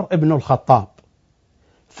عمر ابن الخطاب: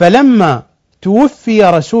 فلما توفي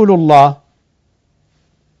رسول الله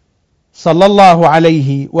صلى الله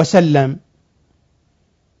عليه وسلم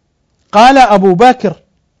قال أبو بكر: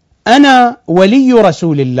 أنا ولي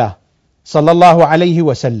رسول الله صلى الله عليه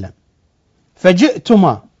وسلم،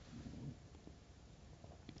 فجئتما،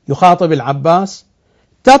 يخاطب العباس،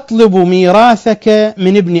 تطلب ميراثك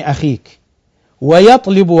من ابن أخيك،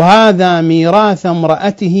 ويطلب هذا ميراث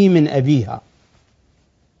امرأته من أبيها.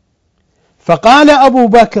 فقال أبو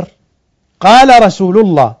بكر: قال رسول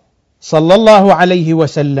الله صلى الله عليه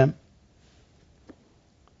وسلم: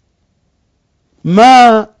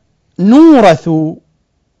 ما نورث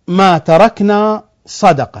ما تركنا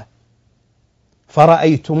صدقة.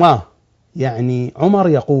 فرأيتماه، يعني عمر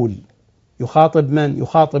يقول، يخاطب من؟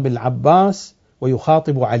 يخاطب العباس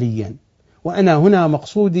ويخاطب عليا، وأنا هنا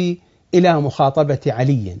مقصودي إلى مخاطبة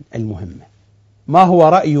علي المهمة. ما هو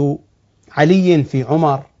رأي علي في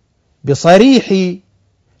عمر بصريح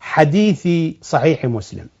حديث صحيح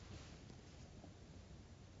مسلم؟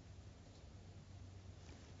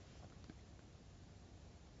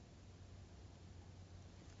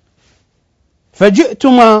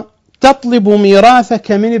 فجئتما تطلب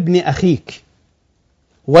ميراثك من ابن أخيك،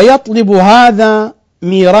 ويطلب هذا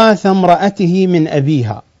ميراث امرأته من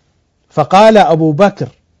أبيها. فقال أبو بكر: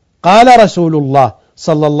 قال رسول الله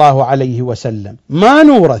صلى الله عليه وسلم: ما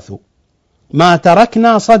نورث ما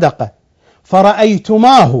تركنا صدقة.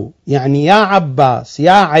 فرأيتماه، يعني يا عباس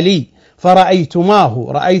يا علي، فرأيتماه،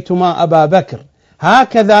 رأيتما أبا بكر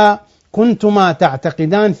هكذا كنتما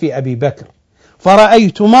تعتقدان في أبي بكر،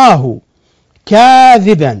 فرأيتماه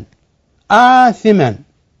كاذبا آثما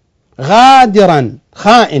غادرا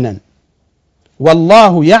خائنا،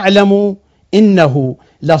 والله يعلم إنه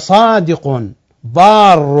لصادق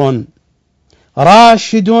بار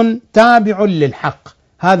راشد تابع للحق.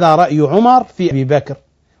 هذا رأي عمر في أبي بكر،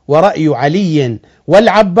 ورأي علي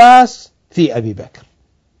والعباس في أبي بكر،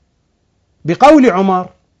 بقول عمر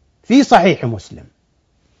في صحيح مسلم: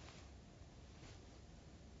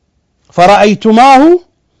 فرأيتماه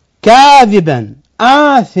كاذبا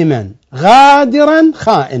آثما غادرا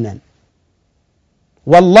خائنا،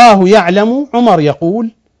 والله يعلم، عمر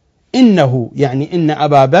يقول، إنه، يعني إن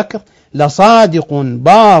أبا بكر لصادق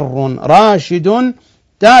بار راشد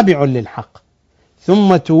تابع للحق.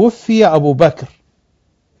 ثم توفي أبو بكر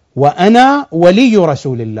وأنا ولي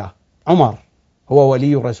رسول الله. عمر هو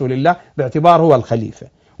ولي رسول الله باعتبار هو الخليفة،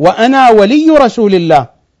 وأنا ولي رسول الله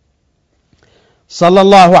صلى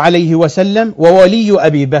الله عليه وسلم وولي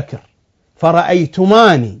أبي بكر.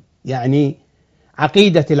 فرأيتماني، يعني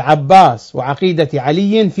عقيدة العباس وعقيدة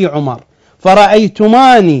علي في عمر،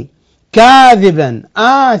 فرأيتماني كاذبا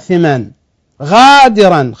آثما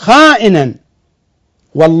غادرا خائنا،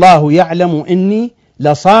 والله يعلم إني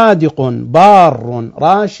لصادق بار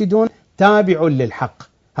راشد تابع للحق.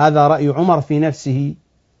 هذا رأي عمر في نفسه،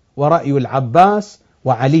 ورأي العباس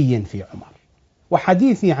وعلي في عمر.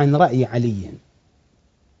 وحديثي عن رأي علي،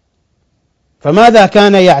 فماذا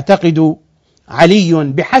كان يعتقد علي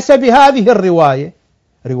بحسب هذه الرواية؟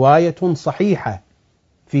 رواية صحيحة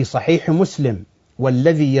في صحيح مسلم،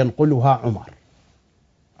 والذي ينقلها عمر.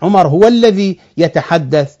 عمر هو الذي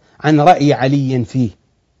يتحدث عن رأي علي فيه،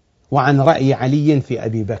 وعن رأي علي في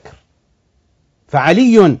أبي بكر.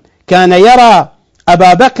 فعلي كان يرى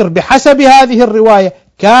أبا بكر بحسب هذه الرواية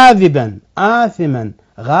كاذبا آثما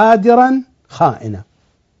غادرا خائنا،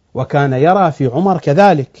 وكان يرى في عمر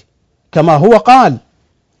كذلك، كما هو قال: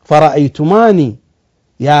 فرأيتماني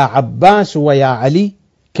يا عباس ويا علي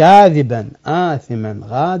كاذبا آثما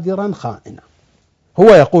غادرا خائنا. هو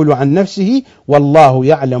يقول عن نفسه: والله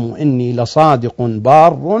يعلم إني لصادق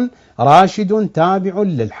بار راشد تابع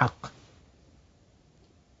للحق.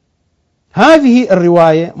 هذه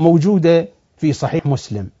الرواية موجودة في صحيح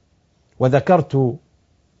مسلم، وذكرت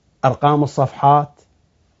أرقام الصفحات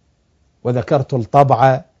وذكرت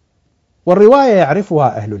الطبعة، والرواية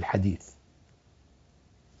يعرفها أهل الحديث.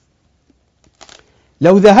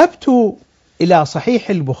 لو ذهبت إلى صحيح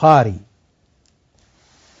البخاري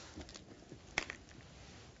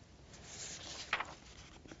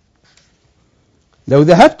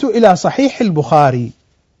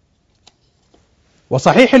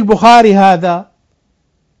وصحيح البخاري هذا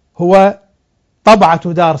هو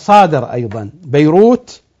طبعة دار صادر أيضا،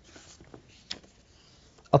 بيروت،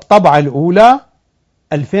 الطبعة الأولى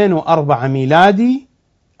 2004 ميلادي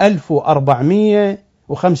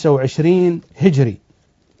 1425 هجري.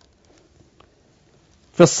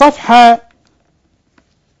 في الصفحة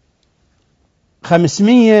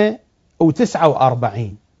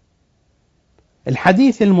 549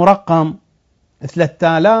 الحديث المرقم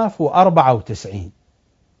 3094،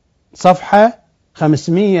 صفحة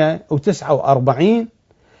 549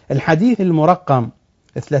 الحديث المرقم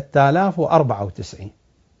 3094.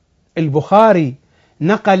 البخاري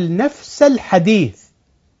نقل نفس الحديث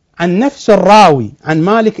عن نفس الراوي، عن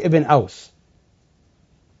مالك ابن أوس،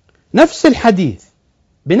 نفس الحديث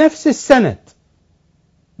بنفس السند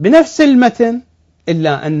بنفس المتن،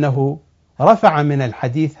 إلا أنه رفع من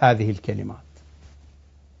الحديث هذه الكلمات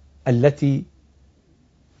التي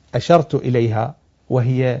أشرت إليها،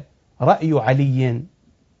 وهي رأي علي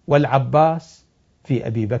والعباس في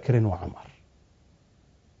أبي بكر وعمر.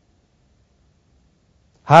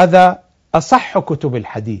 هذا أصح كتب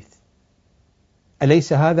الحديث.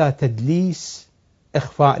 أليس هذا تدليس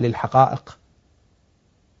إخفاء للحقائق؟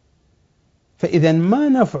 فإذا ما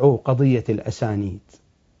نفع قضية الأسانيد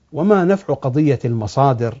وما نفع قضية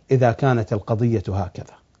المصادر إذا كانت القضية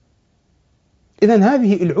هكذا؟ إذن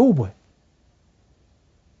هذه العوبة.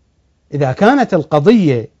 إذا كانت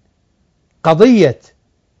القضية قضية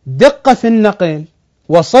دقة في النقل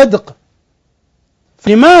وصدق،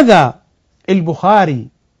 لماذا البخاري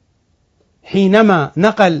حينما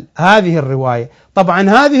نقل هذه الرواية؟ طبعا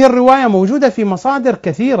هذه الرواية موجودة في مصادر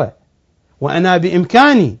كثيرة، وأنا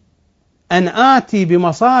بإمكاني أن آتي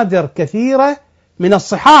بمصادر كثيرة من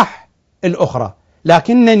الصحاح الأخرى،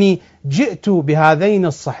 لكنني جئت بهذين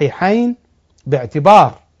الصحيحين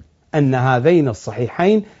باعتبار أن هذين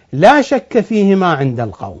الصحيحين لا شك فيهما عند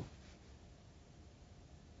القوم،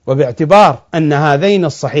 وباعتبار أن هذين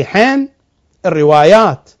الصحيحين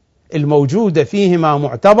الروايات الموجودة فيهما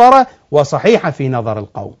معتبرة وصحيحة في نظر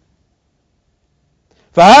القوم.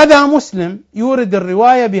 فهذا مسلم يورد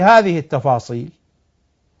الرواية بهذه التفاصيل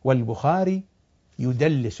والبخاري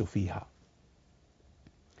يدلس فيها.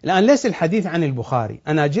 الآن ليس الحديث عن البخاري،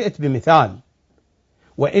 أنا جئت بمثال،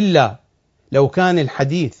 وإلا لو كان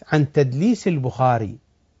الحديث عن تدليس البخاري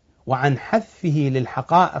وعن حذفه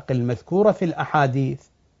للحقائق المذكورة في الأحاديث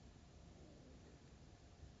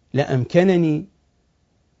لأمكنني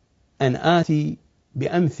أن آتي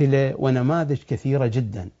بأمثلة ونماذج كثيرة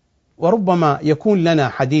جدا، وربما يكون لنا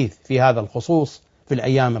حديث في هذا الخصوص في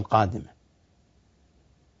الأيام القادمة.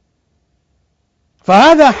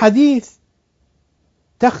 فهذا حديث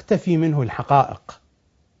تختفي منه الحقائق،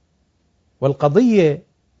 والقضية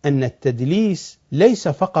أن التدليس ليس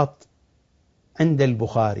فقط عند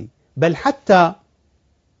البخاري، بل حتى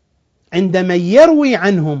عند من يروي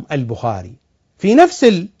عنهم البخاري، في نفس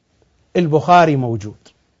البخاري موجود.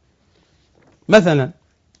 مثلا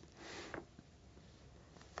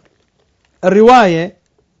الرواية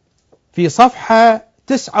في صفحة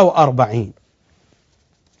 49،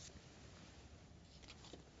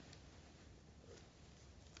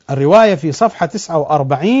 الرواية في صفحة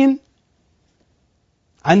 49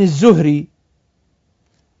 عن الزهري،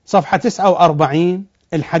 صفحة 49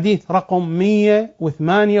 الحديث رقم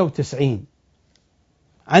 198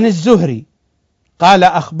 عن الزهري قال: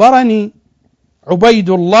 أخبرني عبيد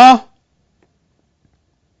الله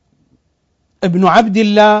ابن عبد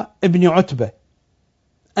الله ابن عتبة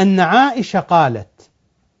أن عائشة قالت: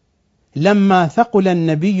 لما ثقل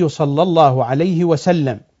النبي صلى الله عليه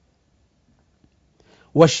وسلم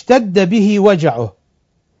واشتد به وجعه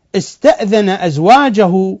استأذن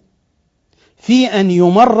أزواجه في أن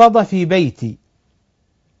يمرض في بيتي،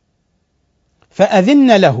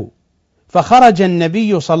 فأذن له، فخرج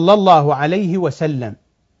النبي صلى الله عليه وسلم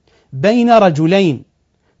بين رجلين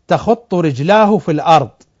تخط رجلاه في الأرض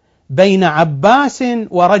بين عباس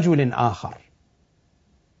ورجل آخر.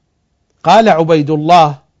 قال عبيد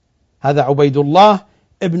الله، هذا عبيد الله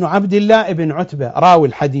ابن عبد الله ابن عتبة راوي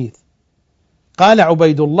الحديث، قال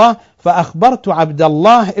عبيد الله: فأخبرت عبد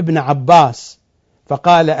الله ابن عباس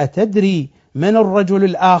فقال: أتدري من الرجل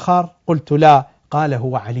الآخر؟ قلت: لا. قال: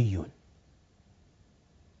 هو علي.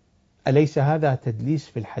 أليس هذا تدليس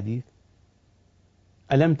في الحديث؟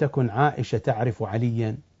 ألم تكن عائشة تعرف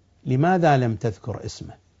عليا؟ لماذا لم تذكر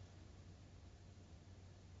اسمه؟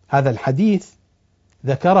 هذا الحديث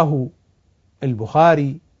ذكره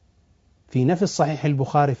البخاري في نفس صحيح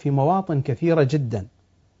البخاري في مواطن كثيرة جدا.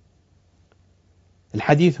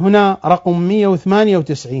 الحديث هنا رقم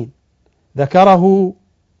 198 ذكره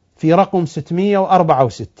في رقم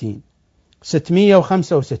 664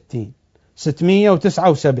 665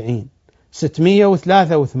 679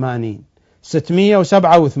 683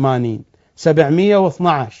 687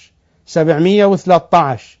 712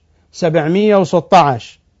 713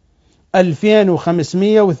 716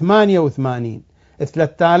 2588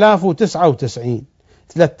 3099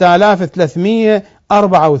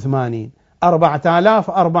 3384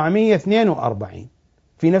 4442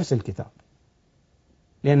 في نفس الكتاب،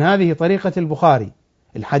 لأن هذه طريقة البخاري،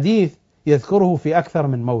 الحديث يذكره في أكثر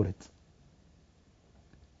من مورد.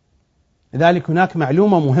 لذلك هناك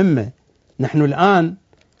معلومة مهمة، نحن الآن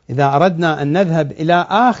إذا أردنا أن نذهب إلى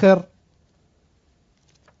آخر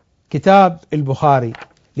كتاب البخاري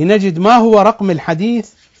لنجد ما هو رقم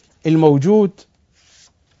الحديث الموجود،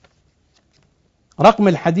 رقم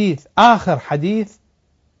الحديث آخر حديث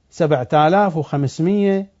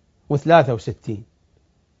 7563.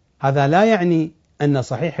 هذا لا يعني أن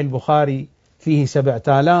صحيح البخاري فيه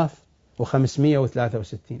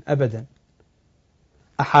 7563 أبدا.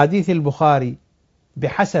 أحاديث البخاري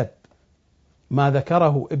بحسب ما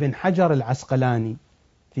ذكره ابن حجر العسقلاني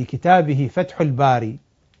في كتابه فتح الباري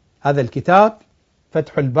هذا الكتاب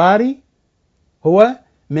فتح الباري هو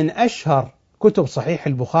من أشهر كتب صحيح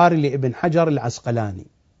البخاري لابن حجر العسقلاني.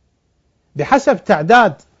 بحسب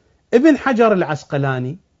تعداد ابن حجر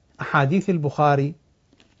العسقلاني أحاديث البخاري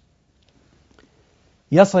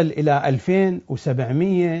يصل إلى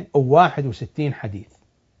 2761 حديث.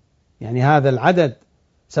 يعني هذا العدد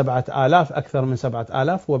 7000 أكثر من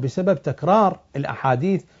 7000 هو بسبب تكرار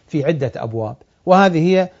الأحاديث في عدة أبواب، وهذه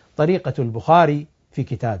هي طريقة البخاري في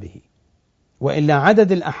كتابه. وإلا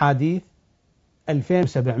عدد الأحاديث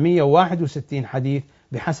 2761 حديث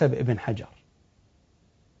بحسب ابن حجر.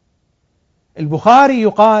 البخاري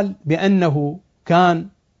يقال بأنه كان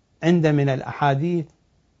عنده من الأحاديث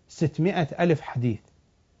 600 ألف حديث.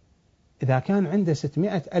 إذا كان عنده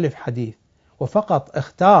 600 ألف حديث وفقط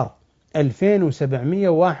اختار 2761،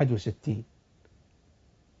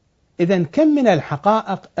 إذن كم من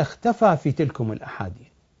الحقائق اختفى في تلكم الأحاديث؟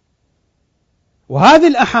 وهذه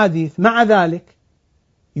الأحاديث مع ذلك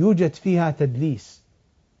يوجد فيها تدليس.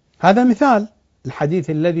 هذا مثال، الحديث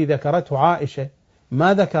الذي ذكرته عائشة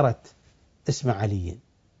ما ذكرت اسم علي،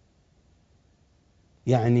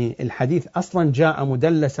 يعني الحديث أصلا جاء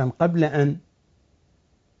مدلسا قبل أن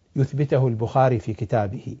يثبته البخاري في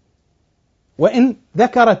كتابه، وإن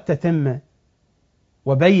ذكر التتمة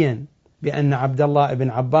وبين بأن عبد الله بن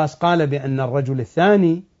عباس قال بأن الرجل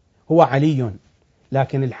الثاني هو علي،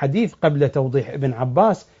 لكن الحديث قبل توضيح ابن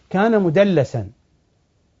عباس كان مدلسا.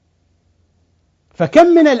 فكم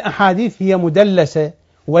من الأحاديث هي مدلسة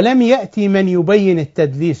ولم يأتي من يبين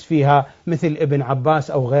التدليس فيها مثل ابن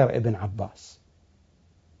عباس أو غير ابن عباس.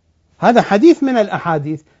 هذا حديث من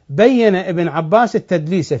الأحاديث بين ابن عباس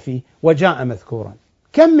التدليس فيه وجاء مذكورا.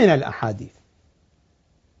 كم من الأحاديث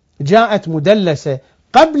جاءت مدلسة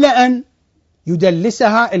قبل أن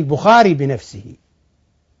يدلسها البخاري بنفسه.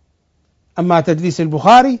 أما تدليس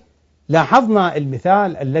البخاري لاحظنا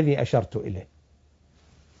المثال الذي أشرت إليه.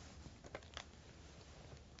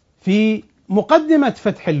 في مقدمة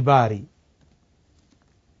فتح الباري،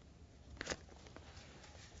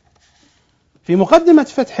 في مقدمة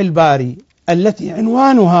فتح الباري التي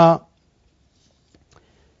عنوانها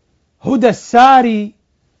هدى الساري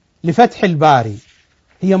لفتح الباري،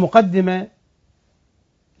 هي مقدمة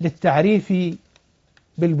للتعريف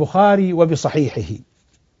بالبخاري وبصحيحه.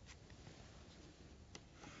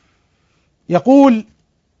 يقول: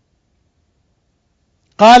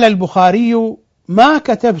 قال البخاري: ما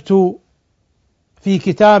كتبت في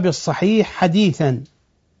كتاب الصحيح حديثا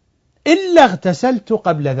إلا اغتسلت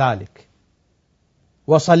قبل ذلك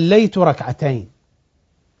وصليت ركعتين.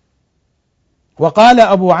 وقال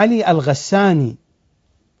أبو علي الغساني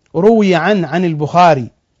روي عن البخاري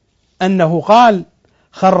أنه قال: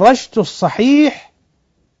 خرجت الصحيح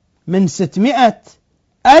من 600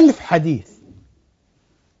 ألف حديث.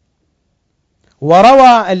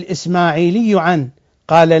 وروى الإسماعيلي عنه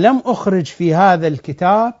قال: لم أخرج في هذا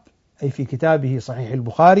الكتاب، أي في كتابه صحيح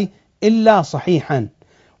البخاري، إلا صحيحا،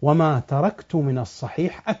 وما تركت من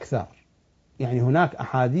الصحيح أكثر. يعني هناك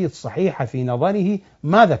أحاديث صحيحة في نظره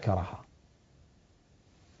ما ذكرها.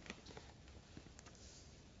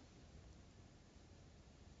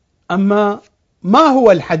 أما ما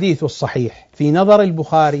هو الحديث الصحيح في نظر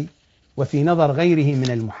البخاري وفي نظر غيره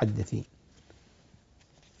من المحدثين؟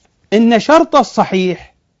 إن شرط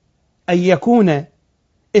الصحيح أن يكون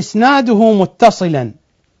إسناده متصلا،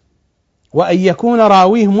 وأن يكون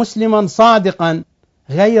راويه مسلما صادقا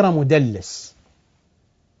غير مدلس.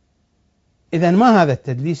 إذن ما هذا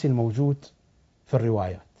التدليس الموجود في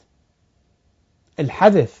الروايات؟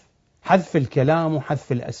 الحذف، حذف الكلام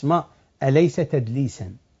وحذف الأسماء، أليس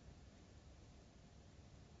تدليسا؟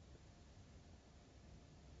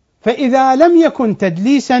 فإذا لم يكن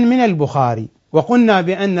تدليسا من البخاري، وقلنا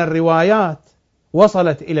بأن الروايات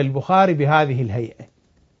وصلت إلى البخاري بهذه الهيئة،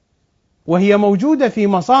 وهي موجودة في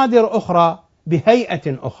مصادر أخرى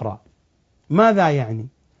بهيئة أخرى، ماذا يعني؟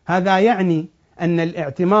 هذا يعني أن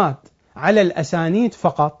الاعتماد على الأسانيد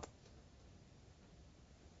فقط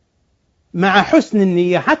مع حسن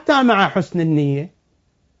النية، حتى مع حسن النية،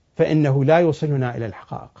 فإنه لا يوصلنا إلى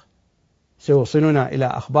الحقائق، سيوصلنا إلى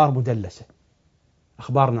أخبار مدلسة،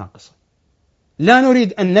 أخبار ناقصة. لا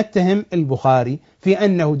نريد أن نتهم البخاري في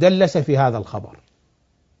أنه دلس في هذا الخبر،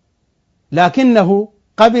 لكنه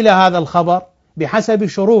قبل هذا الخبر بحسب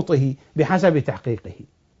شروطه، بحسب تحقيقه.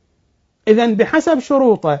 إذن بحسب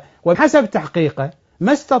شروطه وبحسب تحقيقه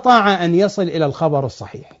ما استطاع أن يصل إلى الخبر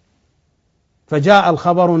الصحيح، فجاء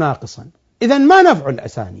الخبر ناقصا. إذن ما نفع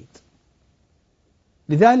الأسانيد.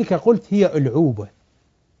 لذلك قلت هي ألعوبة،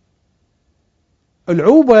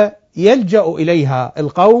 ألعوبة يلجأ إليها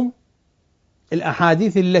القوم.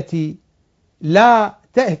 الأحاديث التي لا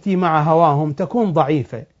تأتي مع هواهم تكون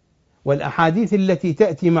ضعيفة، والأحاديث التي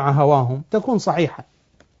تأتي مع هواهم تكون صحيحة.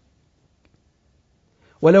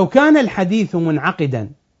 ولو كان الحديث منعقدا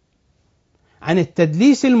عن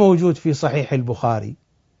التدليس الموجود في صحيح البخاري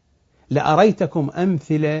لأريتكم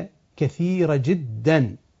أمثلة كثيرة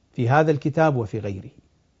جدا في هذا الكتاب وفي غيره.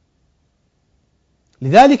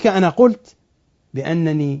 لذلك أنا قلت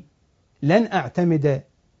بأنني لن أعتمد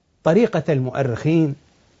طريقة المؤرخين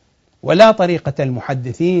ولا طريقة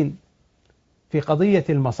المحدثين في قضية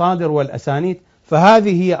المصادر والأسانيد،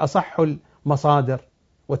 فهذه هي أصح المصادر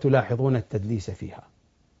وتلاحظون التدليس فيها،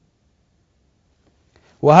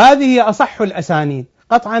 وهذه هي أصح الأسانيد.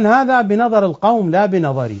 قطعا هذا بنظر القوم لا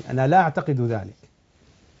بنظري، أنا لا أعتقد ذلك.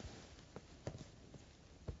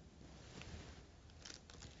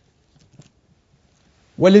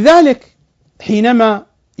 ولذلك حينما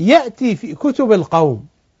يأتي في كتب القوم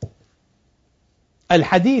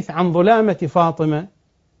الحديث عن ظلامة فاطمة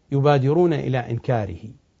يبادرون إلى إنكاره.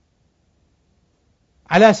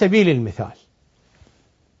 على سبيل المثال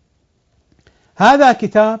هذا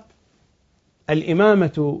كتاب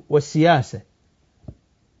الإمامة والسياسة،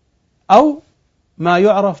 أو ما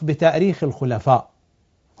يعرف بتاريخ الخلفاء.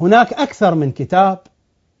 هناك أكثر من كتاب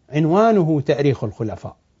عنوانه تاريخ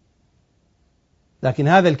الخلفاء، لكن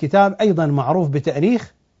هذا الكتاب أيضا معروف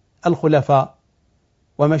بتاريخ الخلفاء،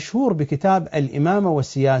 ومشهور بكتاب الإمامة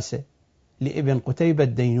والسياسة لابن قتيبة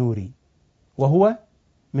الدينوري، وهو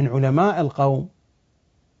من علماء القوم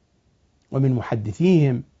ومن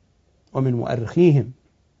محدثيهم ومن مؤرخيهم.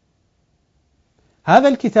 هذا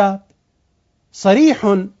الكتاب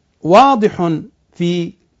صريح واضح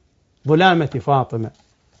في ظلامة فاطمة.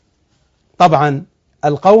 طبعا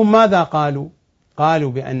القوم ماذا قالوا؟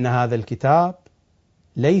 قالوا بأن هذا الكتاب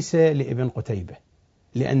ليس لابن قتيبة،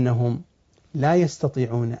 لأنهم لا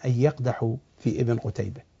يستطيعون أن يقدحوا في ابن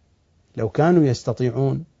قتيبة. لو كانوا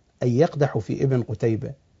يستطيعون أن يقدحوا في ابن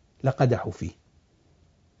قتيبة لقدحوا فيه،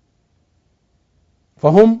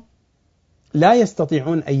 فهم لا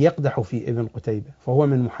يستطيعون أن يقدحوا في ابن قتيبة، فهو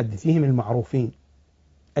من محدثيهم المعروفين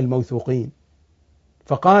الموثوقين،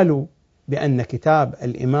 فقالوا بأن كتاب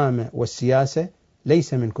الإمامة والسياسة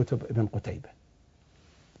ليس من كتب ابن قتيبة.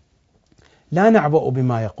 لا نعبأ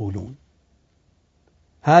بما يقولون،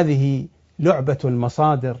 هذه لعبة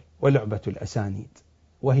المصادر ولعبة الأسانيد،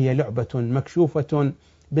 وهي لعبة مكشوفة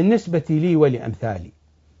بالنسبة لي ولأمثالي.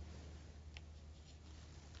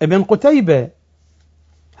 ابن قتيبة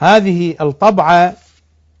هذه الطبعة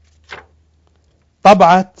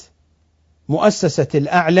طبعة مؤسسة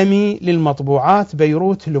الأعلمي للمطبوعات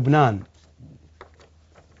بيروت لبنان،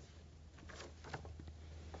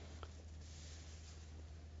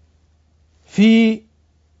 في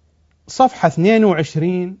صفحة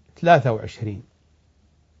 22-23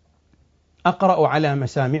 أقرأ على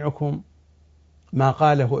مسامعكم ما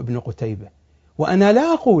قاله ابن قتيبة. وأنا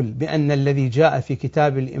لا أقول بأن الذي جاء في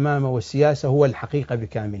كتاب الإمامة والسياسة هو الحقيقة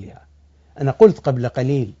بكاملها. أنا قلت قبل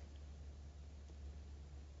قليل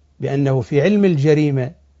بأنه في علم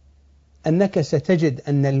الجريمة أنك ستجد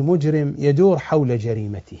أن المجرم يدور حول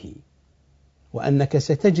جريمته، وأنك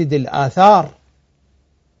ستجد الآثار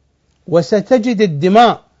وستجد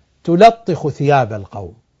الدماء تلطخ ثياب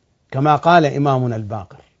القوم، كما قال إمامنا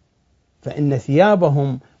الباقر: فإن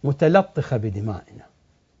ثيابهم متلطخة بدمائنا.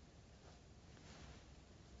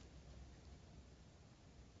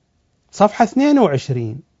 صفحة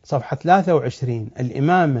 22 صفحة 23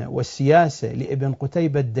 الإمامة والسياسة لابن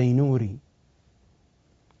قتيبة الدينوري: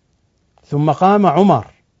 ثم قام عمر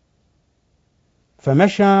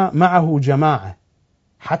فمشى معه جماعة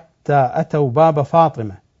حتى أتوا باب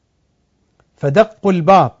فاطمة، فدقوا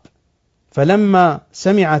الباب، فلما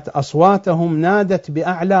سمعت أصواتهم نادت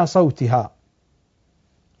بأعلى صوتها: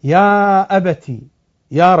 يا أبتي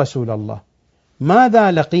يا رسول الله،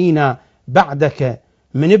 ماذا لقينا بعدك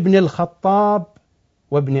من ابن الخطاب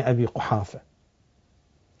وابن أبي قحافة؟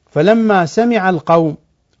 فلما سمع القوم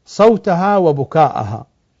صوتها وبكاءها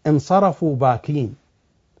انصرفوا باكين،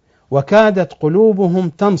 وكادت قلوبهم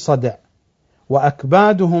تنصدع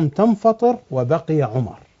وأكبادهم تنفطر، وبقي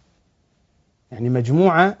عمر. يعني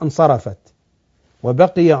مجموعة انصرفت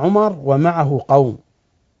وبقي عمر ومعه قوم،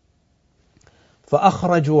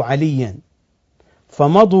 فأخرجوا عليا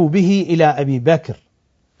فمضوا به إلى أبي بكر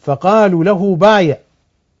فقالوا له: بايع.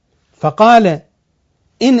 فقال: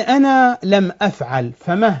 إن أنا لم أفعل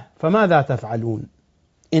فماذا تفعلون؟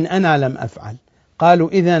 إن أنا لم أفعل. قالوا: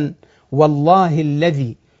 إذن والله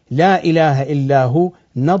الذي لا إله إلا هو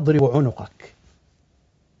نضرب عنقك.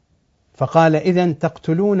 فقال: إذن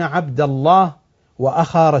تقتلون عبد الله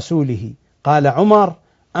وأخا رسوله. قال عمر: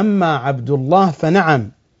 أما عبد الله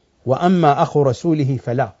فنعم، وأما أخو رسوله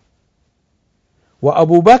فلا.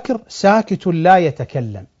 وأبو بكر ساكت لا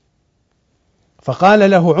يتكلم.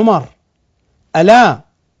 فقال له عمر: ألا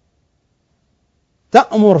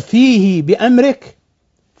تأمر فيه بأمرك؟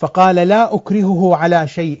 فقال: لا أكرهه على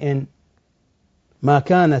شيء ما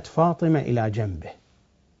كانت فاطمة إلى جنبه.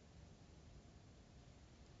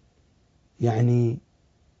 يعني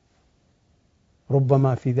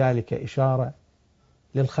ربما في ذلك إشارة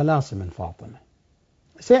للخلاص من فاطمة،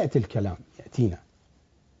 سيأتي الكلام يأتينا.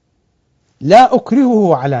 لا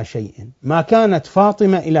أكرهه على شيء ما كانت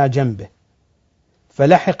فاطمة إلى جنبه.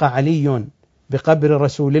 فلحق علي بقبر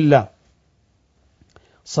رسول الله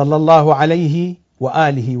صلى الله عليه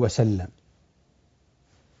وآله وسلم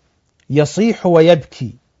يصيح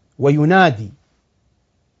ويبكي وينادي.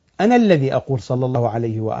 أنا الذي أقول صلى الله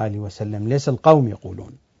عليه وآله وسلم، ليس القوم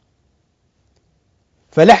يقولون.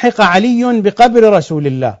 فلحق علي بقبر رسول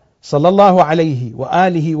الله صلى الله عليه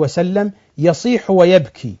وآله وسلم يصيح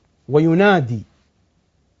ويبكي وينادي: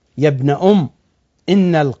 يا ابن أم،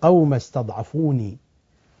 إن القوم استضعفوني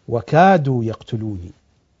وكادوا يقتلوني.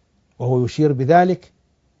 وهو يشير بذلك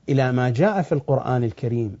إلى ما جاء في القرآن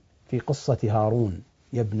الكريم في قصة هارون: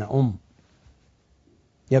 يا ابن أم،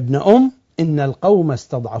 يا ابن أم، إن القوم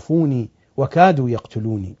استضعفوني وكادوا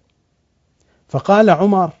يقتلوني. فقال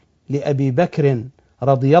عمر لأبي بكر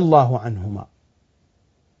رضي الله عنهما: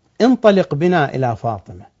 انطلق بنا إلى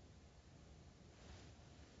فاطمة.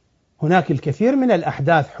 هناك الكثير من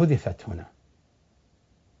الأحداث حذفت هنا.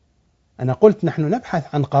 أنا قلت نحن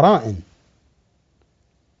نبحث عن قرائن،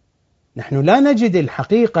 نحن لا نجد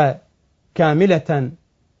الحقيقة كاملة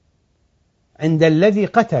عند الذي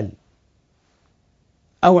قتل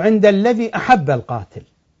أو عند الذي أحب القاتل.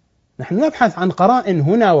 نحن نبحث عن قرائن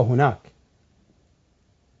هنا وهناك،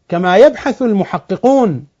 كما يبحث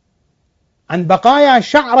المحققون عن بقايا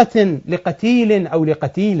شعرة لقتيل أو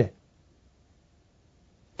لقتيلة،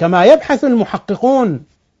 كما يبحث المحققون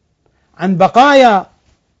عن بقايا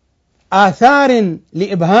آثار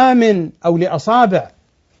لإبهام أو لأصابع،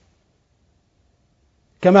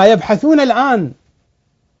 كما يبحثون الآن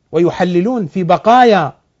ويحللون في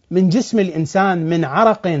بقايا من جسم الإنسان من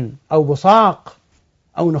عرق أو بصاق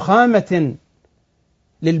أو نخامة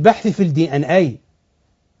للبحث في الDNA.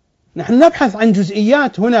 نحن نبحث عن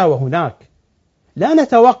جزئيات هنا وهناك، لا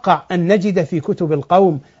نتوقع أن نجد في كتب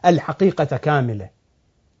القوم الحقيقة كاملة،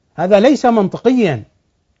 هذا ليس منطقيا.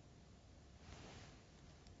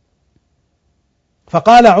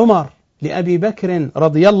 فقال عمر لأبي بكر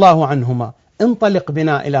رضي الله عنهما: انطلق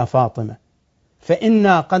بنا إلى فاطمة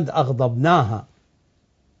فإنا قد أغضبناها.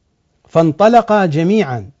 فانطلقا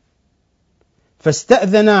جميعا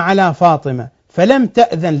فاستأذنا على فاطمة فلم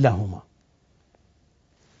تأذن لهما،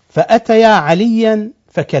 فأتيا عليا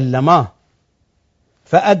فكلماه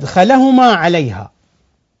فأدخلهما عليها،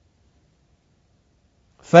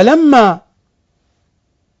 فلما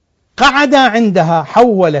قعدا عندها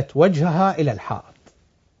حولت وجهها إلى الحائط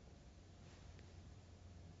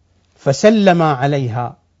فسلما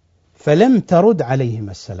عليها فلم ترد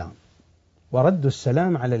عليهما السلام. ورد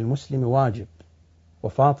السلام على المسلم واجب،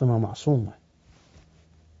 وفاطمة معصومة.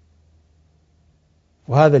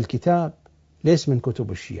 وهذا الكتاب ليس من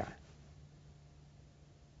كتب الشيعة.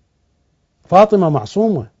 فاطمة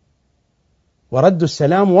معصومة ورد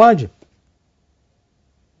السلام واجب.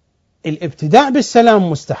 الابتداء بالسلام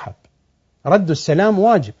مستحب، رد السلام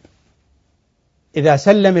واجب. إذا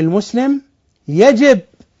سلم المسلم يجب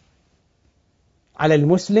على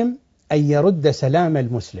المسلم أن يرد سلام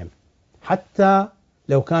المسلم حتى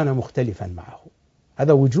لو كان مختلفا معه.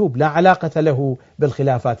 هذا وجوب لا علاقة له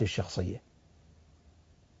بالخلافات الشخصية.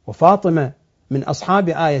 وفاطمة من أصحاب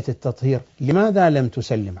آية التطهير، لماذا لم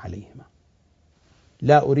تسلم عليهما؟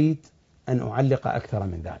 لا أريد أن أعلق أكثر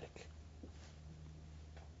من ذلك.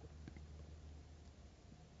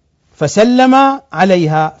 فسلم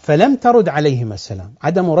عليها فلم ترد عليهما السلام.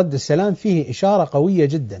 عدم رد السلام فيه إشارة قوية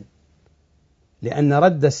جدا، لأن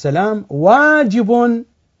رد السلام واجب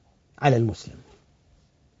على المسلم.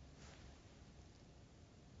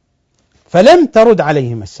 فلم ترد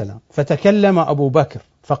عليهما السلام، فتكلم أبو بكر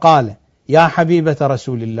فقال: يا حبيبة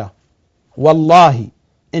رسول الله، والله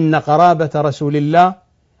إن قرابة رسول الله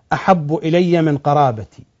أحب إلي من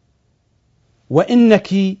قرابتي،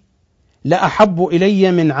 وإنك لأحب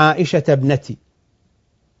إلي من عائشة ابنتي،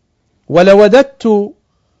 ولوددت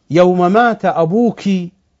يوم مات أبوك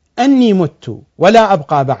أني مت ولا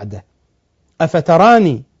أبقى بعده،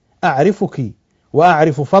 أفتراني أعرفك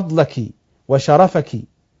وأعرف فضلك وشرفك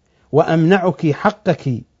وأمنعك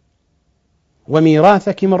حقك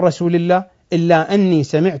وميراثك من رسول الله، إلا أني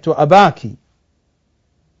سمعت أباك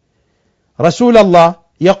رسول الله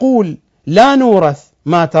يقول: لا نورث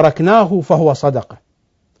ما تركناه فهو صدقة.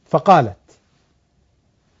 فقالت: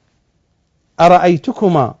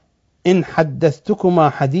 أرأيتكما إن حدثتكما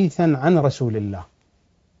حديثا عن رسول الله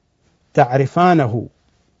تعرفانه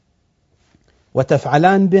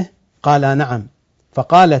وتفعلان به؟ قالا نعم.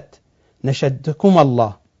 فقالت نشدتكما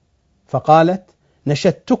الله. فقالت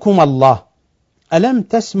نشدتكما الله ألم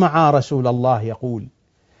تسمعا رسول الله يقول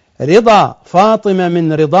رضا فاطمة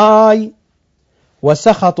من رضاي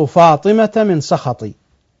وسخط فاطمة من سخطي،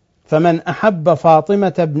 فمن أحب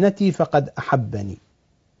فاطمة ابنتي فقد أحبني،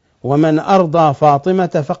 ومن أرضى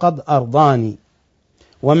فاطمة فقد أرضاني،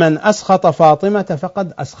 ومن أسخط فاطمة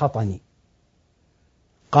فقد أسخطني.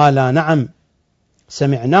 قالا نعم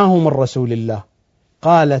سمعناه من رسول الله.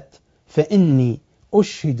 قالت فإني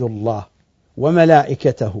أشهد الله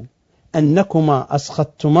وملائكته أنكما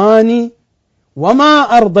أسخطتماني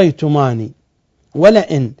وما أرضيتماني،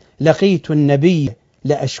 ولئن لقيت النبي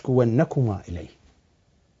لأشكونكما إليه.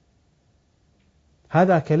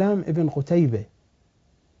 هذا كلام ابن قتيبة.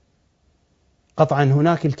 قطعا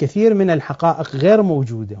هناك الكثير من الحقائق غير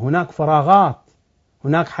موجودة، هناك فراغات،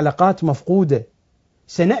 هناك حلقات مفقودة.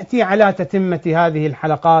 سنأتي على تتمة هذه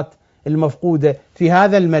الحلقات المفقودة في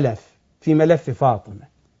هذا الملف، في ملف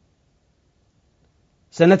فاطمة.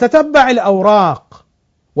 سنتتبع الأوراق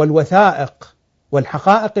والوثائق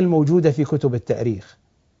والحقائق الموجودة في كتب التاريخ،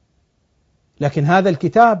 لكن هذا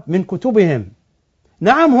الكتاب من كتبهم.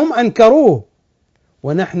 نعم هم أنكروه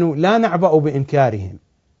ونحن لا نعبأ بإنكارهم،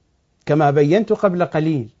 كما بينت قبل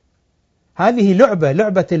قليل. هذه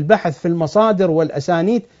لعبة البحث في المصادر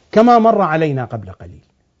والأسانيد كما مر علينا قبل قليل.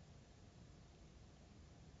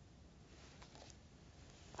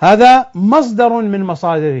 هذا مصدر من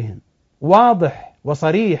مصادرهم واضح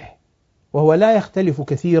وصريح، وهو لا يختلف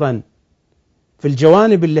كثيرا في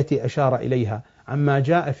الجوانب التي أشار إليها عما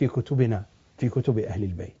جاء في كتبنا، في كتب أهل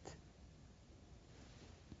البيت.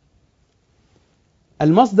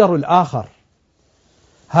 المصدر الآخر،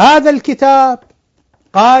 هذا الكتاب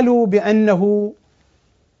قالوا بأنه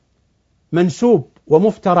منسوب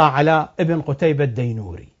ومفترى على ابن قتيبة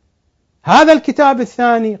الدينوري. هذا الكتاب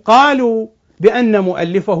الثاني قالوا بأن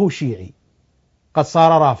مؤلفه شيعي قد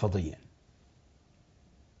صار رافضيا.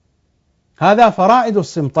 هذا فرائد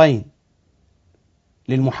السمطين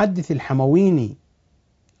للمحدث الحمويني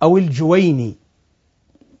أو الجويني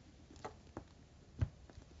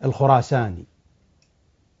الخراساني.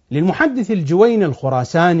 للمحدث الجويني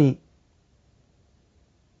الخراساني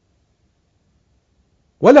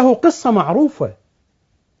وله قصة معروفة،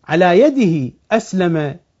 على يده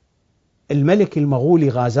أسلم الملك المغولي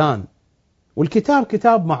غازان، والكتاب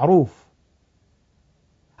كتاب معروف.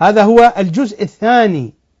 هذا هو الجزء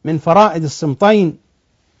الثاني من فرائد السمطين،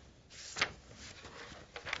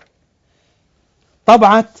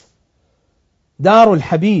 طبعة دار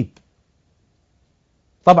الحبيب،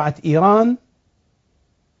 طبعة إيران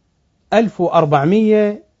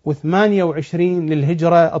 1428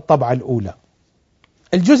 للهجرة، الطبعة الأولى.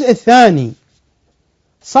 الجزء الثاني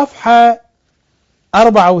صفحة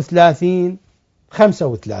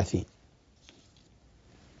 34-35.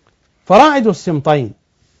 فرائد السمطين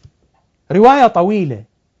رواية طويلة،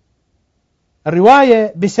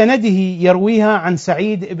 الرواية بسنده يرويها عن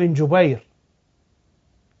سعيد بن جبير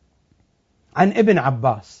عن ابن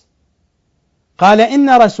عباس قال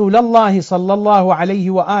إن رسول الله صلى الله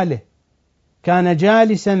عليه وآله كان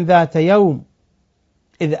جالسا ذات يوم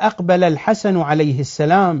إذ أقبل الحسن عليه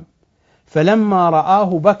السلام، فلما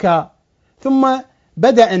رآه بكى، ثم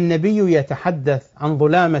بدأ النبي يتحدث عن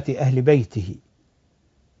ظلامة أهل بيته.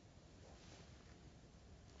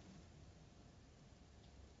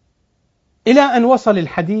 إلى أن وصل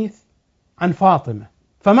الحديث عن فاطمة.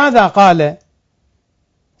 فماذا قال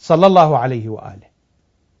صلى الله عليه وآله؟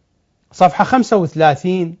 صفحة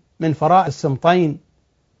 35 من فرائد السمطين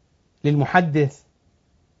للمحدث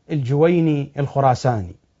الجويني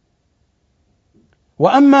الخراساني: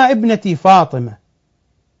 وأما ابنتي فاطمة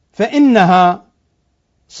فإنها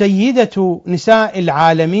سيدة نساء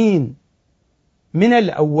العالمين من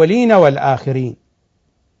الأولين والآخرين،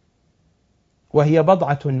 وهي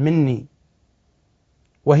بضعة مني،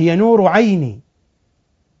 وهي نور عيني،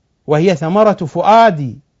 وهي ثمرة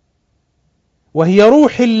فؤادي، وهي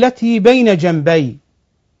روحي التي بين جنبي،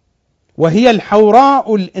 وهي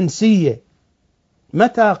الحوراء الإنسية.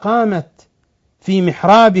 متى قامت في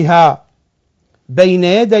محرابها بين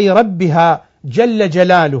يدي ربها جل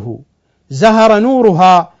جلاله زهر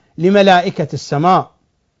نورها لملائكة السماء،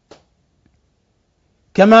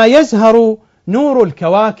 كما يزهر نور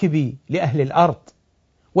الكواكب لأهل الأرض.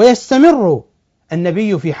 ويستمر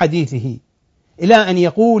النبي في حديثه إلى أن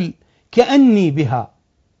يقول: كأني بها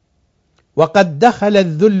وقد دخل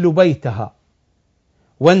الذل بيتها،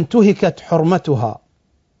 وانتهكت حرمتها،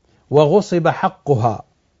 وغصب حقها،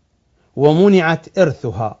 ومنعت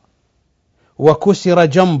إرثها، وكسر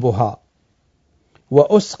جنبها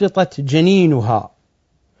وأسقطت جنينها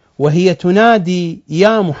وهي تنادي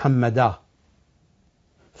يا محمدا،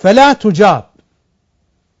 فلا تجاب،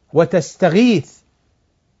 وتستغيث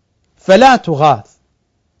فلا تغاث،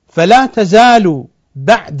 فلا تزال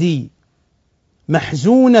بعدي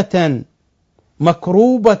محزونة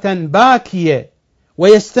مكروبة باكية.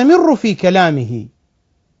 ويستمر في كلامه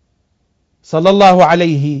صلى الله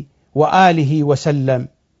عليه وآله وسلم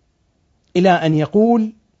إلى أن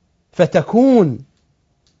يقول: فتكون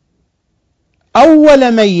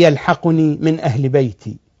أول من يلحقني من أهل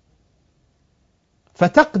بيتي،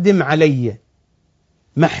 فتقدم علي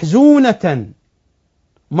محزونة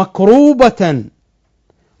مكروبة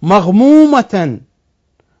مغمومة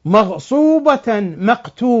مغصوبة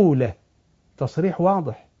مقتولة. تصريح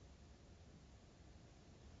واضح.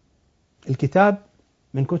 الكتاب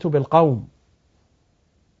من كتب القوم،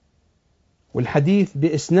 والحديث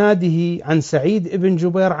بإسناده عن سعيد ابن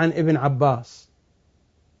جبير عن ابن عباس،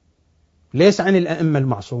 ليس عن الأئمة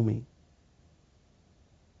المعصومين.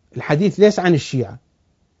 الحديث ليس عن الشيعة،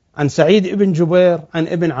 عن سعيد ابن جبير عن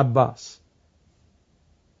ابن عباس.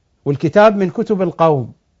 والكتاب من كتب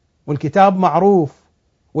القوم، والكتاب معروف،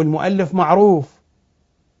 والمؤلف معروف.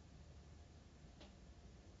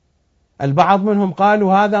 البعض منهم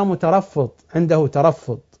قالوا هذا مترفض، عنده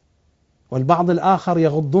ترفض، والبعض الآخر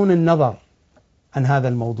يغضون النظر عن هذا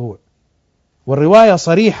الموضوع. والرواية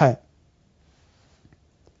صريحة: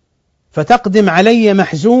 فتقدم علي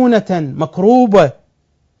محزونة مكروبة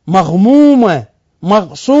مغمومة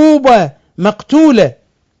مغصوبة مقتولة.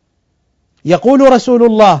 يقول رسول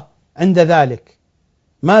الله عند ذلك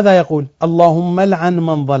ماذا يقول؟ اللهم لعن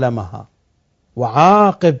من ظلمها،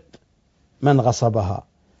 وعاقب من غصبها،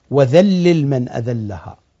 وذلل من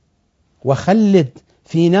أذلها، وخلد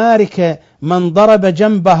في نارك من ضرب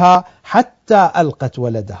جنبها حتى ألقت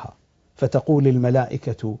ولدها، فتقول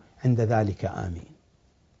الملائكة عند ذلك آمين.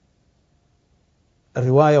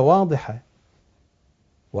 الرواية واضحة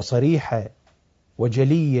وصريحة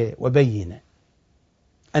وجلية وبينة.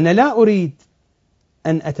 أنا لا أريد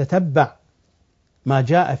أن أتتبع ما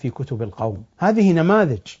جاء في كتب القوم، هذه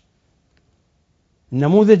نماذج.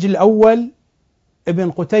 النموذج الأول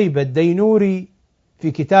ابن قتيبة الدينوري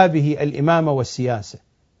في كتابه الإمامة والسياسة.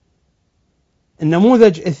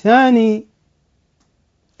 النموذج الثاني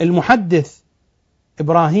المحدث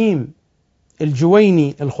إبراهيم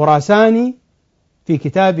الجويني الخراساني في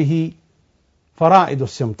كتابه فرائد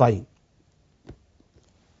السمطين.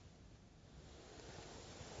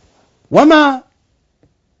 وما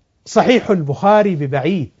صحيح البخاري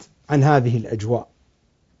ببعيد عن هذه الأجواء.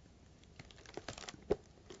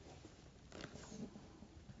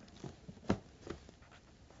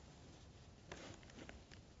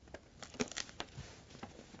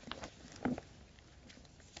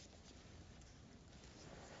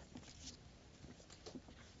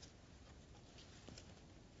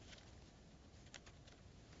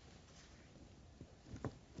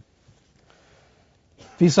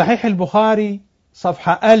 في صحيح البخاري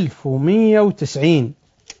صفحة 1190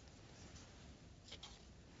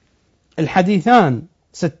 الحديثان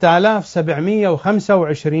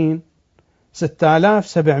 6725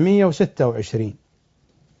 6726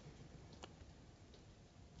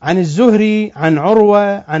 عن الزهري عن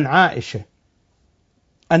عروة عن عائشة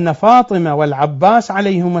أن فاطمة والعباس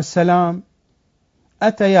عليهما السلام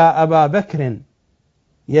أتيا أبا بكر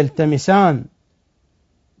يلتمسان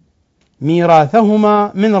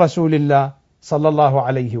ميراثهما من رسول الله صلى الله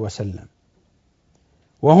عليه وسلم،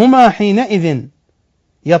 وهما حينئذ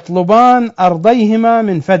يطلبان أرضيهما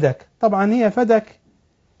من فدك. طبعا هي فدك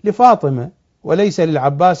لفاطمة وليس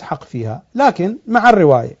للعباس حق فيها، لكن مع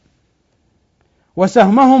الرواية.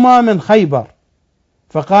 وسهمهما من خيبر،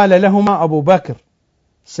 فقال لهما أبو بكر: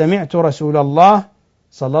 سمعت رسول الله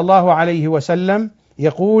صلى الله عليه وسلم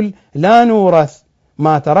يقول: لا نورث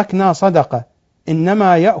ما تركنا صدقة،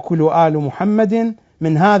 إنما يأكل آل محمد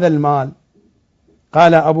من هذا المال.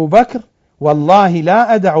 قال أبو بكر: والله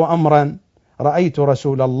لا أدع أمرا رأيت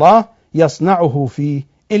رسول الله يصنعه فيه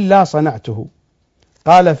إلا صنعته.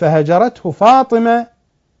 قال: فهجرته فاطمة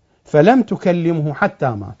فلم تكلمه حتى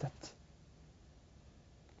ماتت.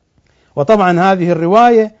 وطبعا هذه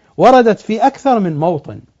الرواية وردت في أكثر من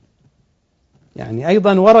موطن، يعني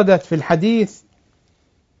أيضا وردت في الحديث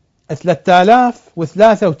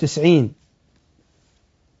 3093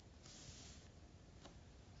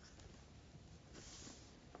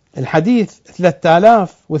 الحديث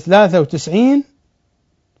 3093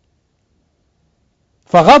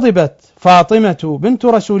 فغضبت فاطمة بنت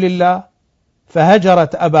رسول الله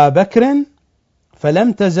فهجرت أبا بكر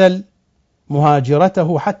فلم تزل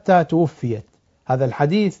مهاجرته حتى توفيت. هذا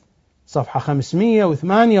الحديث صفحة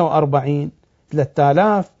 548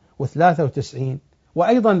 3093،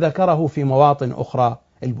 وأيضا ذكره في مواطن أخرى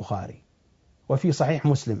البخاري، وفي صحيح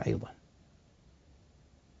مسلم أيضا.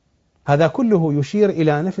 هذا كله يشير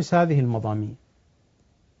إلى نفس هذه المضامين.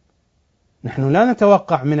 نحن لا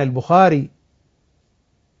نتوقع من البخاري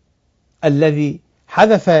الذي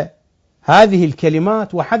حذف هذه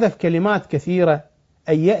الكلمات وحذف كلمات كثيرة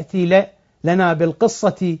أن يأتي لنا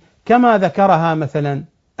بالقصة كما ذكرها مثلا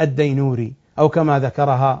الدينوري أو كما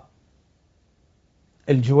ذكرها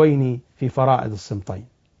الجويني في فرائض الصمتين.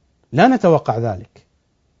 لا نتوقع ذلك.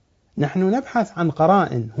 نحن نبحث عن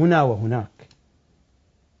قرائن هنا وهناك.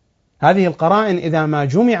 هذه القرائن إذا ما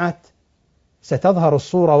جمعت ستظهر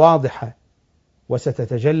الصورة واضحة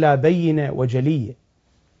وستتجلى بينة وجلية.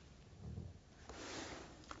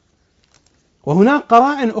 وهناك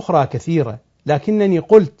قرائن أخرى كثيرة، لكنني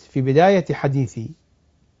قلت في بداية حديثي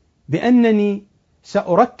بأنني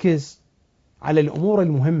سأركز على الأمور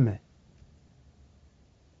المهمة،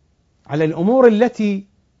 على الأمور التي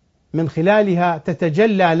من خلالها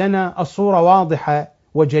تتجلى لنا الصورة واضحة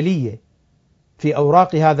وجلية في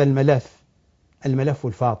أوراق هذا الملف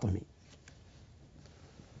الفاطمي.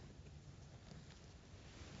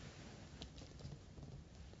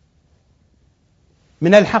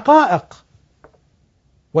 من الحقائق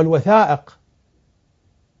والوثائق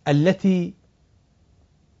التي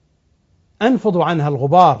أنفض عنها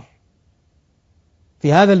الغبار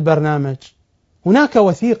في هذا البرنامج، هناك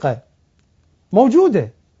وثيقة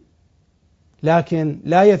موجودة لكن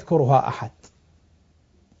لا يذكرها أحد.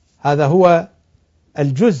 هذا هو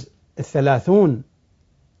الجزء 30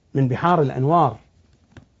 من بحار الأنوار،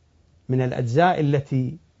 من الأجزاء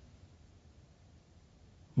التي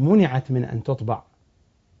منعت من أن تطبع،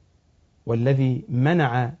 والذي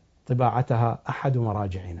منع طباعتها أحد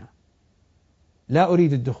مراجعنا. لا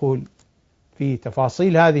أريد الدخول في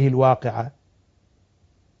تفاصيل هذه الواقعة،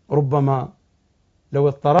 ربما لو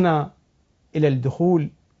اضطرنا إلى الدخول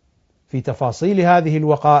في تفاصيل هذه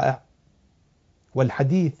الوقائع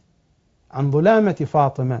والحديث عن ظلامة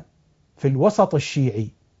فاطمة في الوسط الشيعي،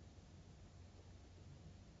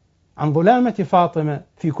 عن ظلامة فاطمة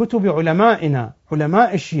في كتب علمائنا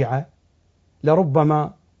علماء الشيعة،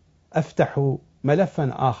 لربما أفتح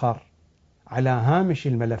ملفا آخر على هامش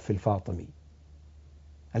الملف الفاطمي.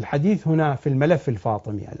 الحديث هنا في الملف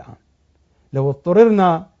الفاطمي الآن. لو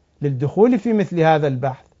اضطررنا للدخول في مثل هذا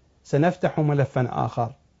البحث سنفتح ملفا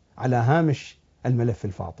آخر على هامش الملف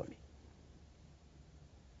الفاطمي.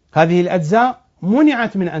 هذه الأجزاء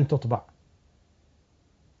منعت من أن تطبع،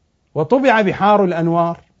 وطبع بحار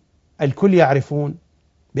الأنوار. الكل يعرفون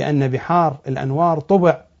بأن بحار الأنوار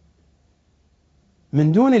طبع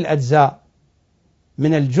من دون الأجزاء،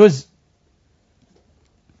 من الجزء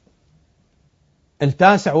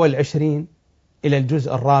 29 إلى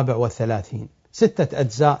الجزء 34، 6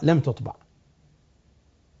 أجزاء لم تطبع،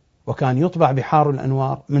 وكان يطبع بحار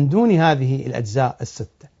الأنوار من دون هذه الأجزاء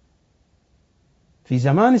 6. في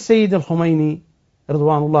زمان السيد الخميني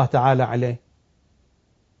رضوان الله تعالى عليه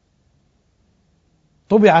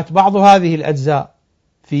طبعت بعض هذه الأجزاء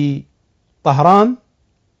في طهران،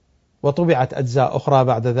 وطبعت أجزاء أخرى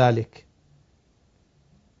بعد ذلك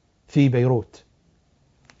في بيروت.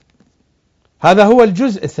 هذا هو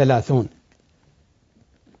الجزء 30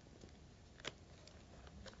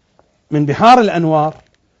 من بحار الأنوار.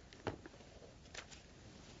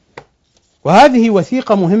 وهذه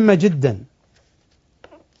وثيقة مهمة جدا،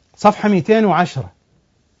 صفحة 210،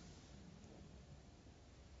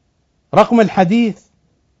 رقم الحديث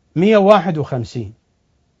 151.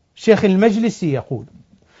 الشيخ المجلسي يقول: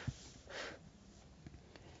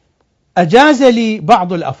 أجاز لي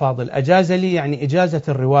بعض الأفاضل، أجاز لي يعني إجازة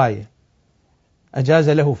الرواية، أجاز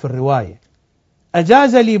له في الرواية،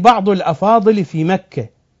 أجاز لي بعض الأفاضل في مكة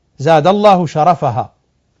زاد الله شرفها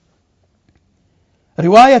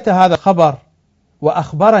رواية هذا الخبر،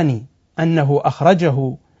 وأخبرني أنه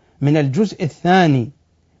أخرجه من الجزء 2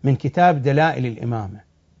 من كتاب دلائل الإمامة.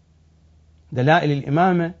 دلائل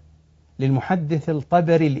الإمامة للمحدث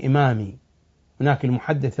الطبري الإمامي. هناك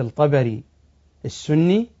المحدث الطبري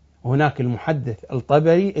السني، وهناك المحدث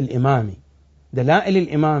الطبري الإمامي. دلائل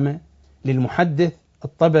الإمامة للمحدث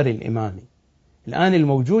الطبري الإمامي. الآن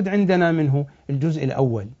الموجود عندنا منه الجزء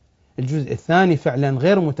الأول، الجزء الثاني فعلا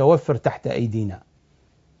غير متوفر تحت أيدينا.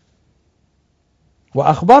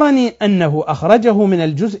 وأخبرني أنه أخرجه من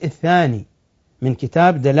الجزء 2 من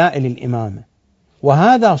كتاب دلائل الإمامة،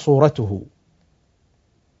 وهذا صورته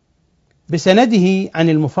بسنده عن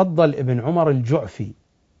المفضل ابن عمر الجعفي،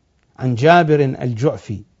 عن جابر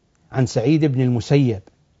الجعفي، عن سعيد بن المسيب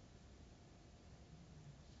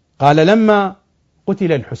قال: لما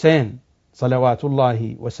قتل الحسين صلوات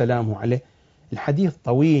الله وسلامه عليه. الحديث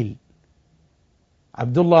طويل.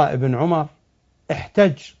 عبد الله بن عمر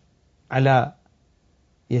احتج على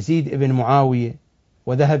يزيد بن معاوية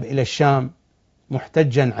وذهب إلى الشام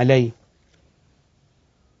محتجا عليه،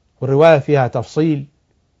 والرواية فيها تفصيل.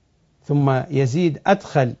 ثم يزيد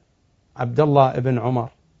أدخل عبد الله بن عمر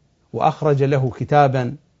وأخرج له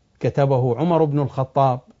كتابا كتبه عمر بن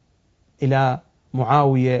الخطاب إلى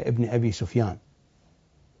معاوية بن أبي سفيان،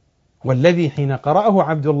 والذي حين قرأه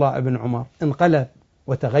عبد الله بن عمر انقلب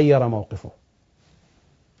وتغير موقفه.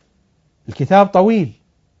 الكتاب طويل،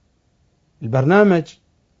 البرنامج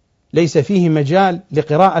ليس فيه مجال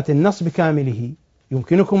لقراءة النص بكامله،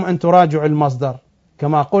 يمكنكم أن تراجعوا المصدر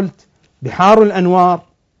كما قلت. بحار الأنوار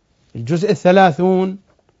الجزء 30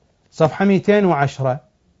 صفحة 210،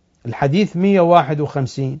 الحديث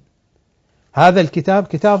 151. هذا الكتاب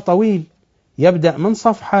كتاب طويل، يبدأ من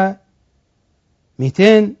صفحة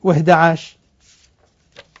 211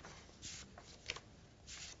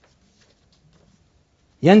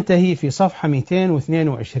 ينتهي في صفحة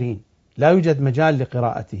 222. لا يوجد مجال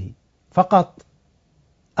لقراءته، فقط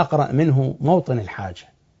أقرأ منه موطن الحاجة.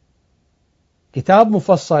 كتاب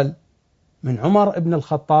مفصل من عمر بن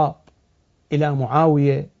الخطاب إلى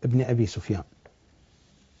معاوية بن أبي سفيان،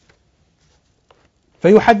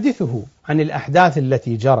 فيحدثه عن الأحداث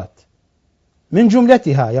التي جرت. من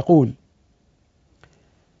جملتها يقول: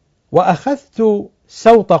 وأخذت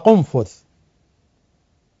سوط قنفذ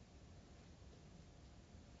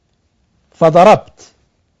فضربت.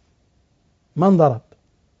 من ضرب؟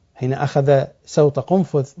 حين أخذ سوط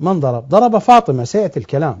قنفذ من ضرب؟ ضرب فاطمة، سيأتي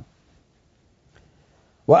الكلام.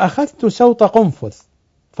 وأخذت سوط قنفذ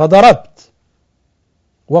فضربت،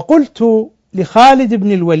 وقلت لخالد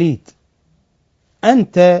بن الوليد: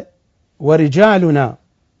 أنت ورجالنا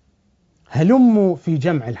هلموا في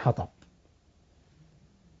جمع الحطب.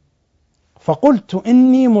 فقلت: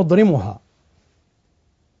 إني مضرمها،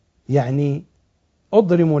 يعني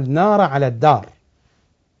أضرم النار على الدار.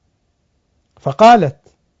 فقالت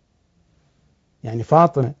يعني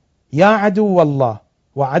فاطمة: يا عدو الله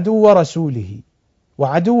وعدو رسوله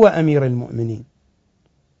وعدو أمير المؤمنين.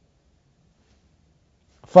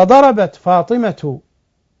 فضربت فاطمة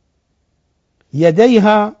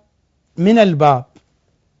يديها من الباب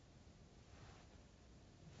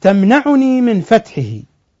تمنعني من فتحه،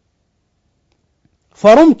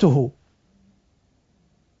 فرمته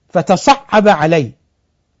فتصعب علي،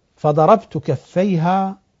 فضربت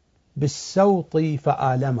كفيها بالسوط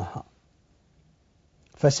فآلمها،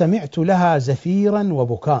 فسمعت لها زفيرا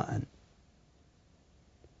وبكاء،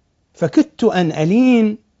 فكدت أن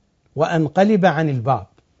ألين وأنقلب عن الباب،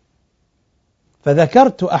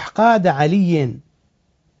 فذكرت أحقاد علي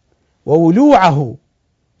وولوعه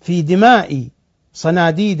في دماء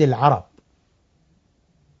صناديد العرب،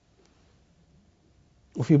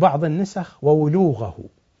 وفي بعض النسخ وولوغه،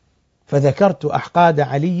 فذكرت أحقاد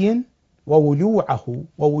علي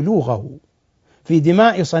وولوغه في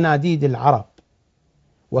دماء صناديد العرب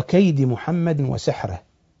وكيد محمد وسحره،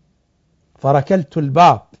 فركلت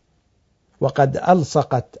الباب وقد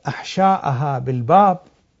ألصقت أحشاءها بالباب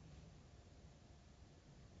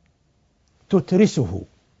تترسه،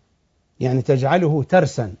 يعني تجعله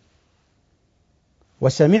ترسا،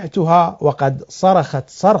 وسمعتها وقد صرخت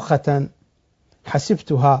صرخة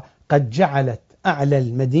حسبتها قد جعلت أعلى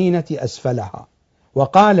المدينة أسفلها،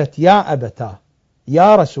 وقالت: يا أبتاه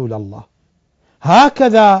يا رسول الله،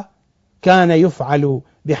 هكذا كان يفعل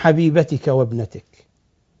بحبيبتك وابنتك.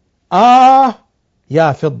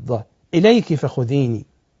 يا فضة إليك فخذيني،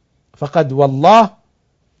 فقد والله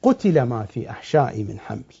قتل ما في أحشائي من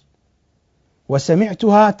حمل.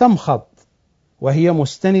 وسمعتها تمخض وهي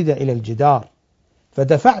مستندة إلى الجدار،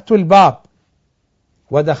 فدفعت الباب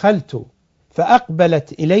ودخلت،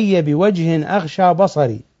 فأقبلت إلي بوجه أغشى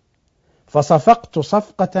بصري، فصفقت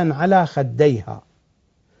صفقة على خديها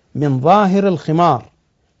من ظاهر الخمار،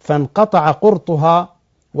 فانقطع قرطها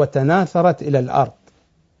وتناثرت إلى الأرض.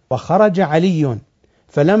 وخرج علي،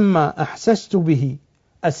 فلما أحسست به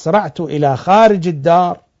أسرعت إلى خارج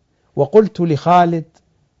الدار، وقلت لخالد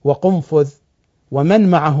وقنفذ ومن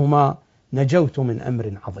معهما: نجوت من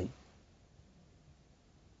أمر عظيم.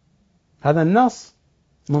 هذا النص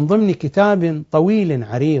من ضمن كتاب طويل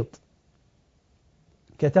عريض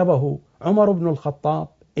كتبه عمر بن الخطاب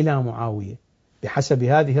إلى معاوية بحسب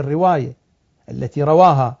هذه الرواية التي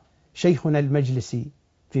رواها شيخنا المجلسي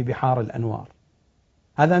في بحار الأنوار.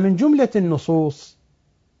 هذا من جملة النصوص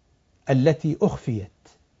التي أخفيت،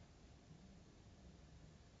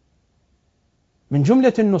 من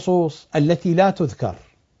جملة النصوص التي لا تذكر.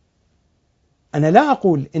 أنا لا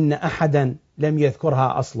أقول إن أحدا لم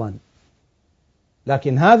يذكرها أصلا،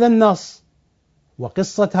 لكن هذا النص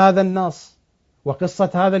وقصة هذا النص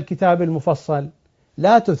وقصة هذا الكتاب المفصل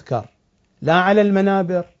لا تذكر لا على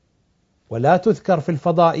المنابر، ولا تذكر في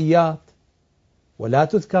الفضائيات، ولا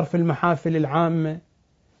تذكر في المحافل العامة،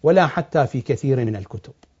 ولا حتى في كثير من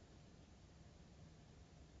الكتب.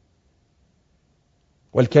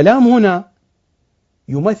 والكلام هنا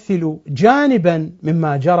يمثل جانبا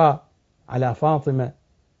مما جرى على فاطمة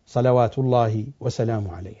صلوات الله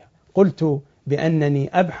وسلامه عليها. قلت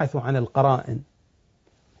بأنني أبحث عن القرائن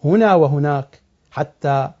هنا وهناك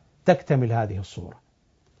حتى تكتمل هذه الصورة.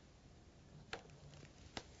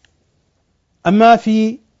 أما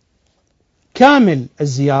في كامل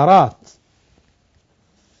الزيارات،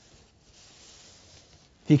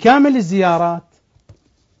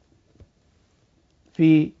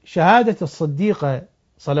 في شهادة الصديقة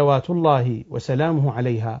صلوات الله وسلامه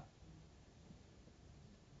عليها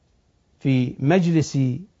في مجلس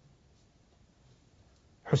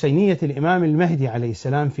حسينية الإمام المهدي عليه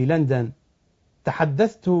السلام في لندن،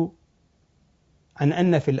 تحدثت عن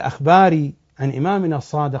أن في الأخبار عن إمامنا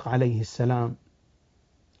الصادق عليه السلام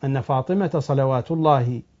أن فاطمة صلوات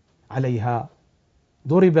الله عليها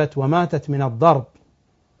ضربت وماتت من الضرب،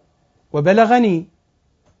 وبلغني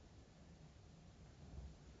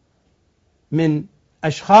من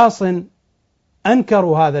أشخاص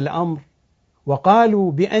أنكروا هذا الأمر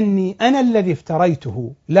وقالوا بأني أنا الذي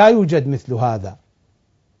افتريته، لا يوجد مثل هذا.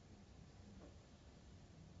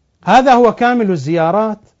 هذا هو كامل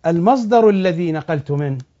الزيارات، المصدر الذي نقلت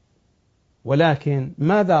منه. ولكن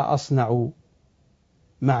ماذا أصنع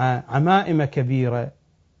مع عمائم كبيرة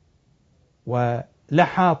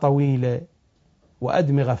ولحى طويلة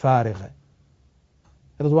وأدمغة فارغة؟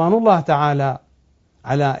 رضوان الله تعالى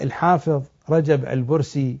على الحافظ رجب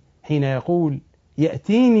البرسي حين يقول: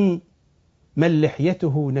 يأتيني من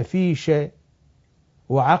لحيته نفيشة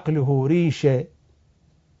وعقله ريشة،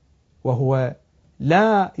 وهو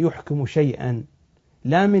لا يحكم شيئا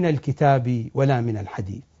لا من الكتاب ولا من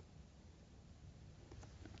الحديث.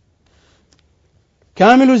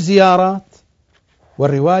 كامل الزيارات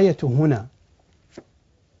والرواية هنا،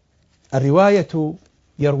 الرواية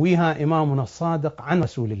يرويها إمامنا الصادق عن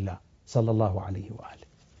رسول الله صلى الله عليه وآله.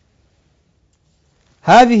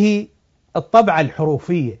 هذه الطبعة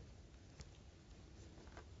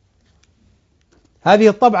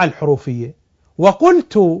الحروفية،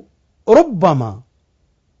 وقلت ربما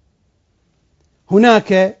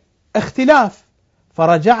هناك اختلاف،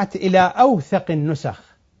 فرجعت إلى أوثق النسخ،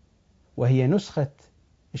 وهي نسخة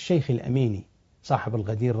الشيخ الأميني صاحب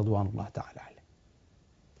الغدير رضوان الله تعالى عليه.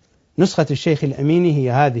 نسخة الشيخ الأميني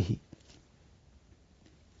هي هذه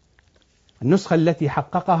النسخة التي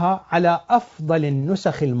حققها على أفضل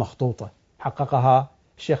النسخ المخطوطة، حققها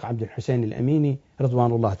الشيخ عبد الحسين الأميني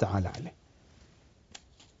رضوان الله تعالى عليه،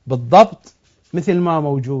 بالضبط مثل ما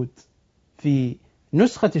موجود في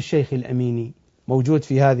نسخة الشيخ الأميني موجود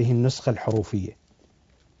في هذه النسخة الحروفية.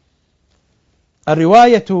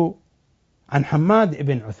 الرواية عن حماد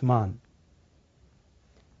بن عثمان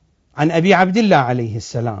عن أبي عبد الله عليه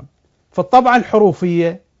السلام في الطبعة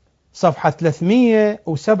الحروفية صفحة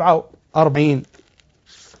 347.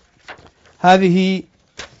 هذه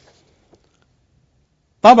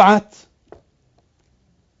طبعة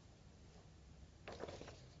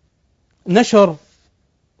نشر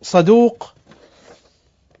صدوق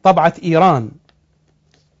طبعة إيران،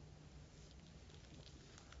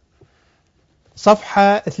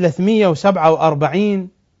 صفحة 347،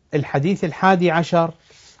 الحديث 11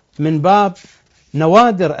 من باب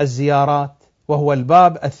نوادر الزيارات، وهو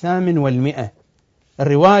الباب 800.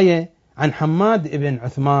 الرواية عن حماد بن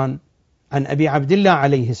عثمان عن أبي عبد الله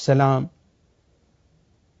عليه السلام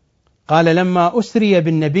قال: لما أسري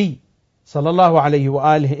بالنبي صلى الله عليه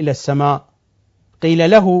وآله إلى السماء قيل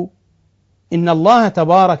له: إن الله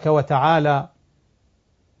تبارك وتعالى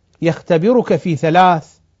يختبرك في 3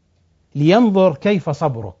 لينظر كيف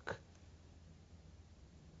صبرك.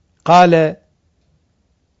 قال: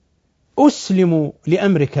 أسلم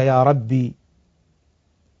لأمرك يا ربي،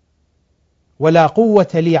 ولا قوة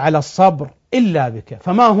لي على الصبر إلا بك،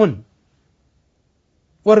 فما هن؟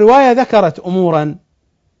 والرواية ذكرت أمورا.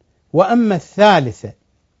 وأما الثالثة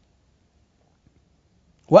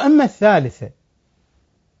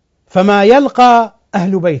فما يلقى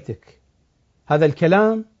أهل بيتك. هذا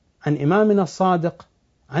الكلام عن إمامنا الصادق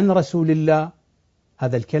عن رسول الله،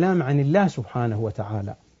 هذا الكلام عن الله سبحانه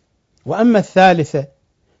وتعالى. وأما الثالثة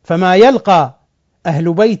فما يلقى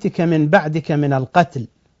أهل بيتك من بعدك من القتل.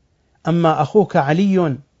 أما أخوك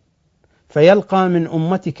علي فيلقى من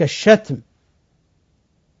أمتك الشتم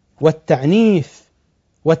والتعنيف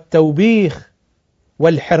والتوبيخ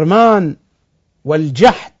والحرمان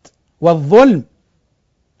والجحد والظلم.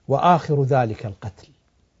 وآخر ذلك القتل،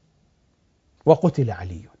 وقتل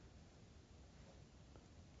علي.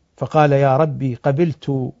 فقال يا ربي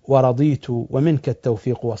قبلت ورضيت ومنك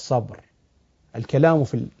التوفيق والصبر. الكلام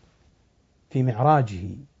في معراجه.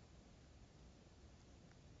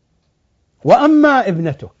 وأما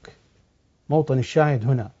ابنتك، موطن الشاهد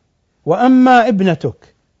هنا، وأما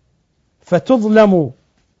ابنتك فتظلم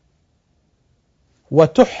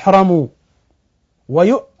وتحرم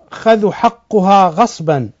ويؤخذ حقها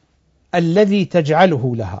غصبا الذي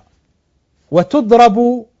تجعله لها،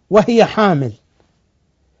 وتضرب وهي حامل،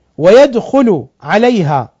 ويدخل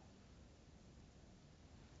عليها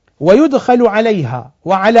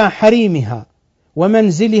وعلى حريمها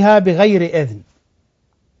ومنزلها بغير إذن.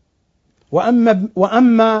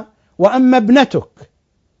 وأما ابنتك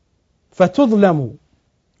فتظلم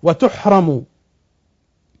وتحرم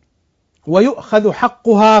ويؤخذ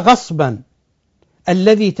حقها غصبا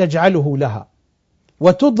الذي تجعله لها،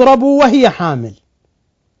 وتضرب وهي حامل،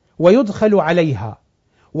 ويدخل عليها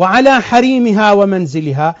وعلى حريمها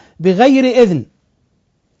ومنزلها بغير إذن،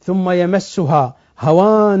 ثم يمسها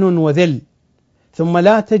هوان وذل، ثم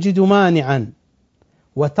لا تجد مانعا،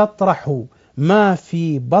 وتطرح ما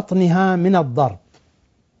في بطنها من الضرب،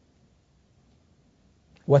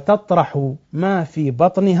 وتطرح ما في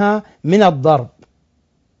بطنها من الضرب.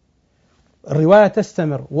 الرواية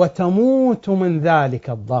تستمر: وتموت من ذلك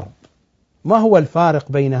الضرب. ما هو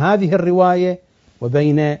الفارق بين هذه الرواية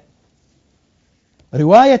وبين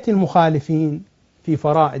رواية المخالفين في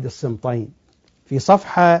فرائد السمطين في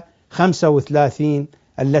صفحة 35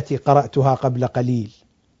 التي قرأتها قبل قليل؟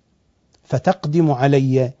 فتقدم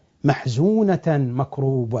علي محزونة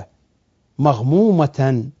مكروبة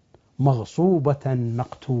مغمومة مغصوبة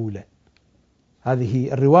مقتولة.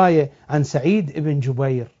 هذه الرواية عن سعيد بن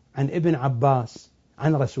جبير عن ابن عباس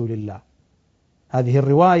عن رسول الله. هذه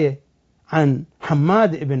الرواية عن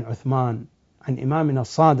حماد بن عثمان عن إمامنا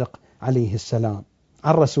الصادق عليه السلام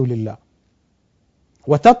عن رسول الله.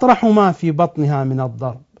 وتطرح ما في بطنها من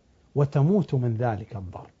الضرب وتموت من ذلك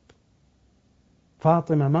الضرب.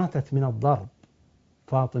 فاطمة ماتت من الضرب،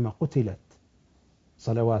 فاطمة قتلت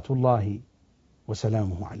صلوات الله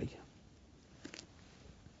وسلامه عليها.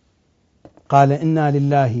 قال إنا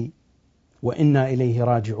لله وإنا إليه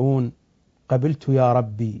راجعون، قبلت يا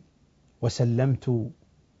ربي وسلمت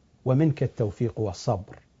ومنك التوفيق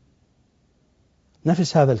والصبر.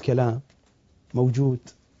 نفس هذا الكلام موجود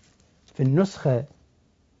في النسخة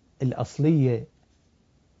الأصلية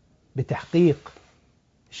بتحقيق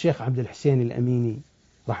الشيخ عبد الحسين الأميني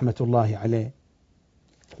رحمة الله عليه: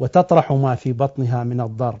 وتطرح ما في بطنها من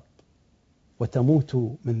الضرب وتموت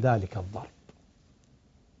من ذلك الضرب.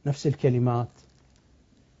 نفس الكلمات.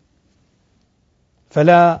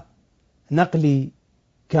 فلا نقلي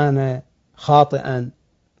كان خاطئا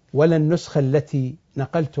ولا النسخة التي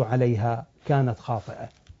نقلت عليها كانت خاطئة.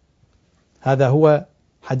 هذا هو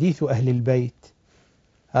حديث أهل البيت،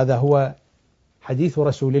 هذا هو حديث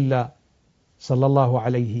رسول الله صلى الله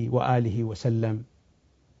عليه وآله وسلم.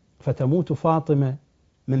 فتموت فاطمة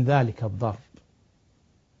من ذلك الضرب.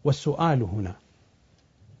 والسؤال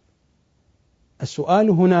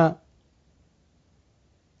هنا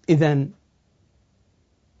إذن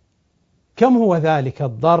كم هو ذلك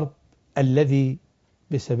الضرب الذي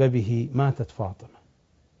بسببه ماتت فاطمة؟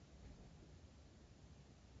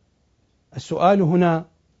 السؤال هنا: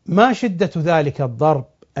 ما شدة ذلك الضرب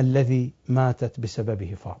الذي ماتت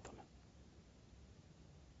بسببه فاطمة؟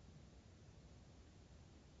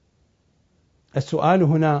 السؤال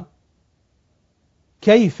هنا: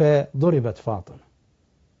 كيف ضربت فاطمة؟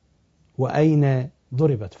 وأين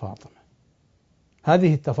ضربت فاطمة؟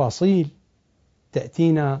 هذه التفاصيل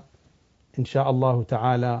تأتينا إن شاء الله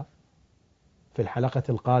تعالى في الحلقة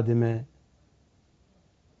القادمة،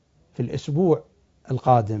 في الأسبوع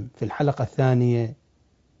القادم، في الحلقة الثانية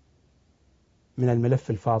من الملف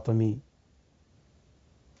الفاطمي،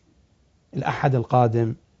 الأحد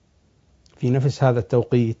القادم في نفس هذا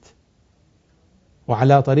التوقيت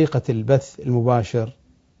وعلى طريقة البث المباشر.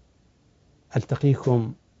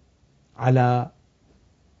 ألتقيكم على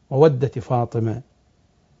مودة فاطمة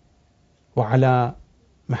وعلى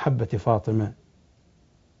محبة فاطمة،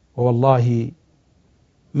 ووالله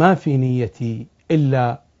ما في نيتي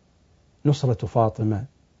إلا نصرة فاطمة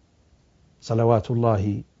صلوات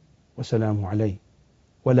الله وسلامه عليه،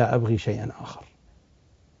 ولا أبغي شيئا آخر.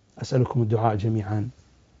 أسألكم الدعاء جميعا،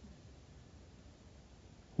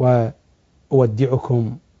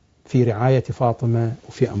 وأودعكم في رعاية فاطمة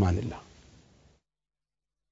وفي أمان الله.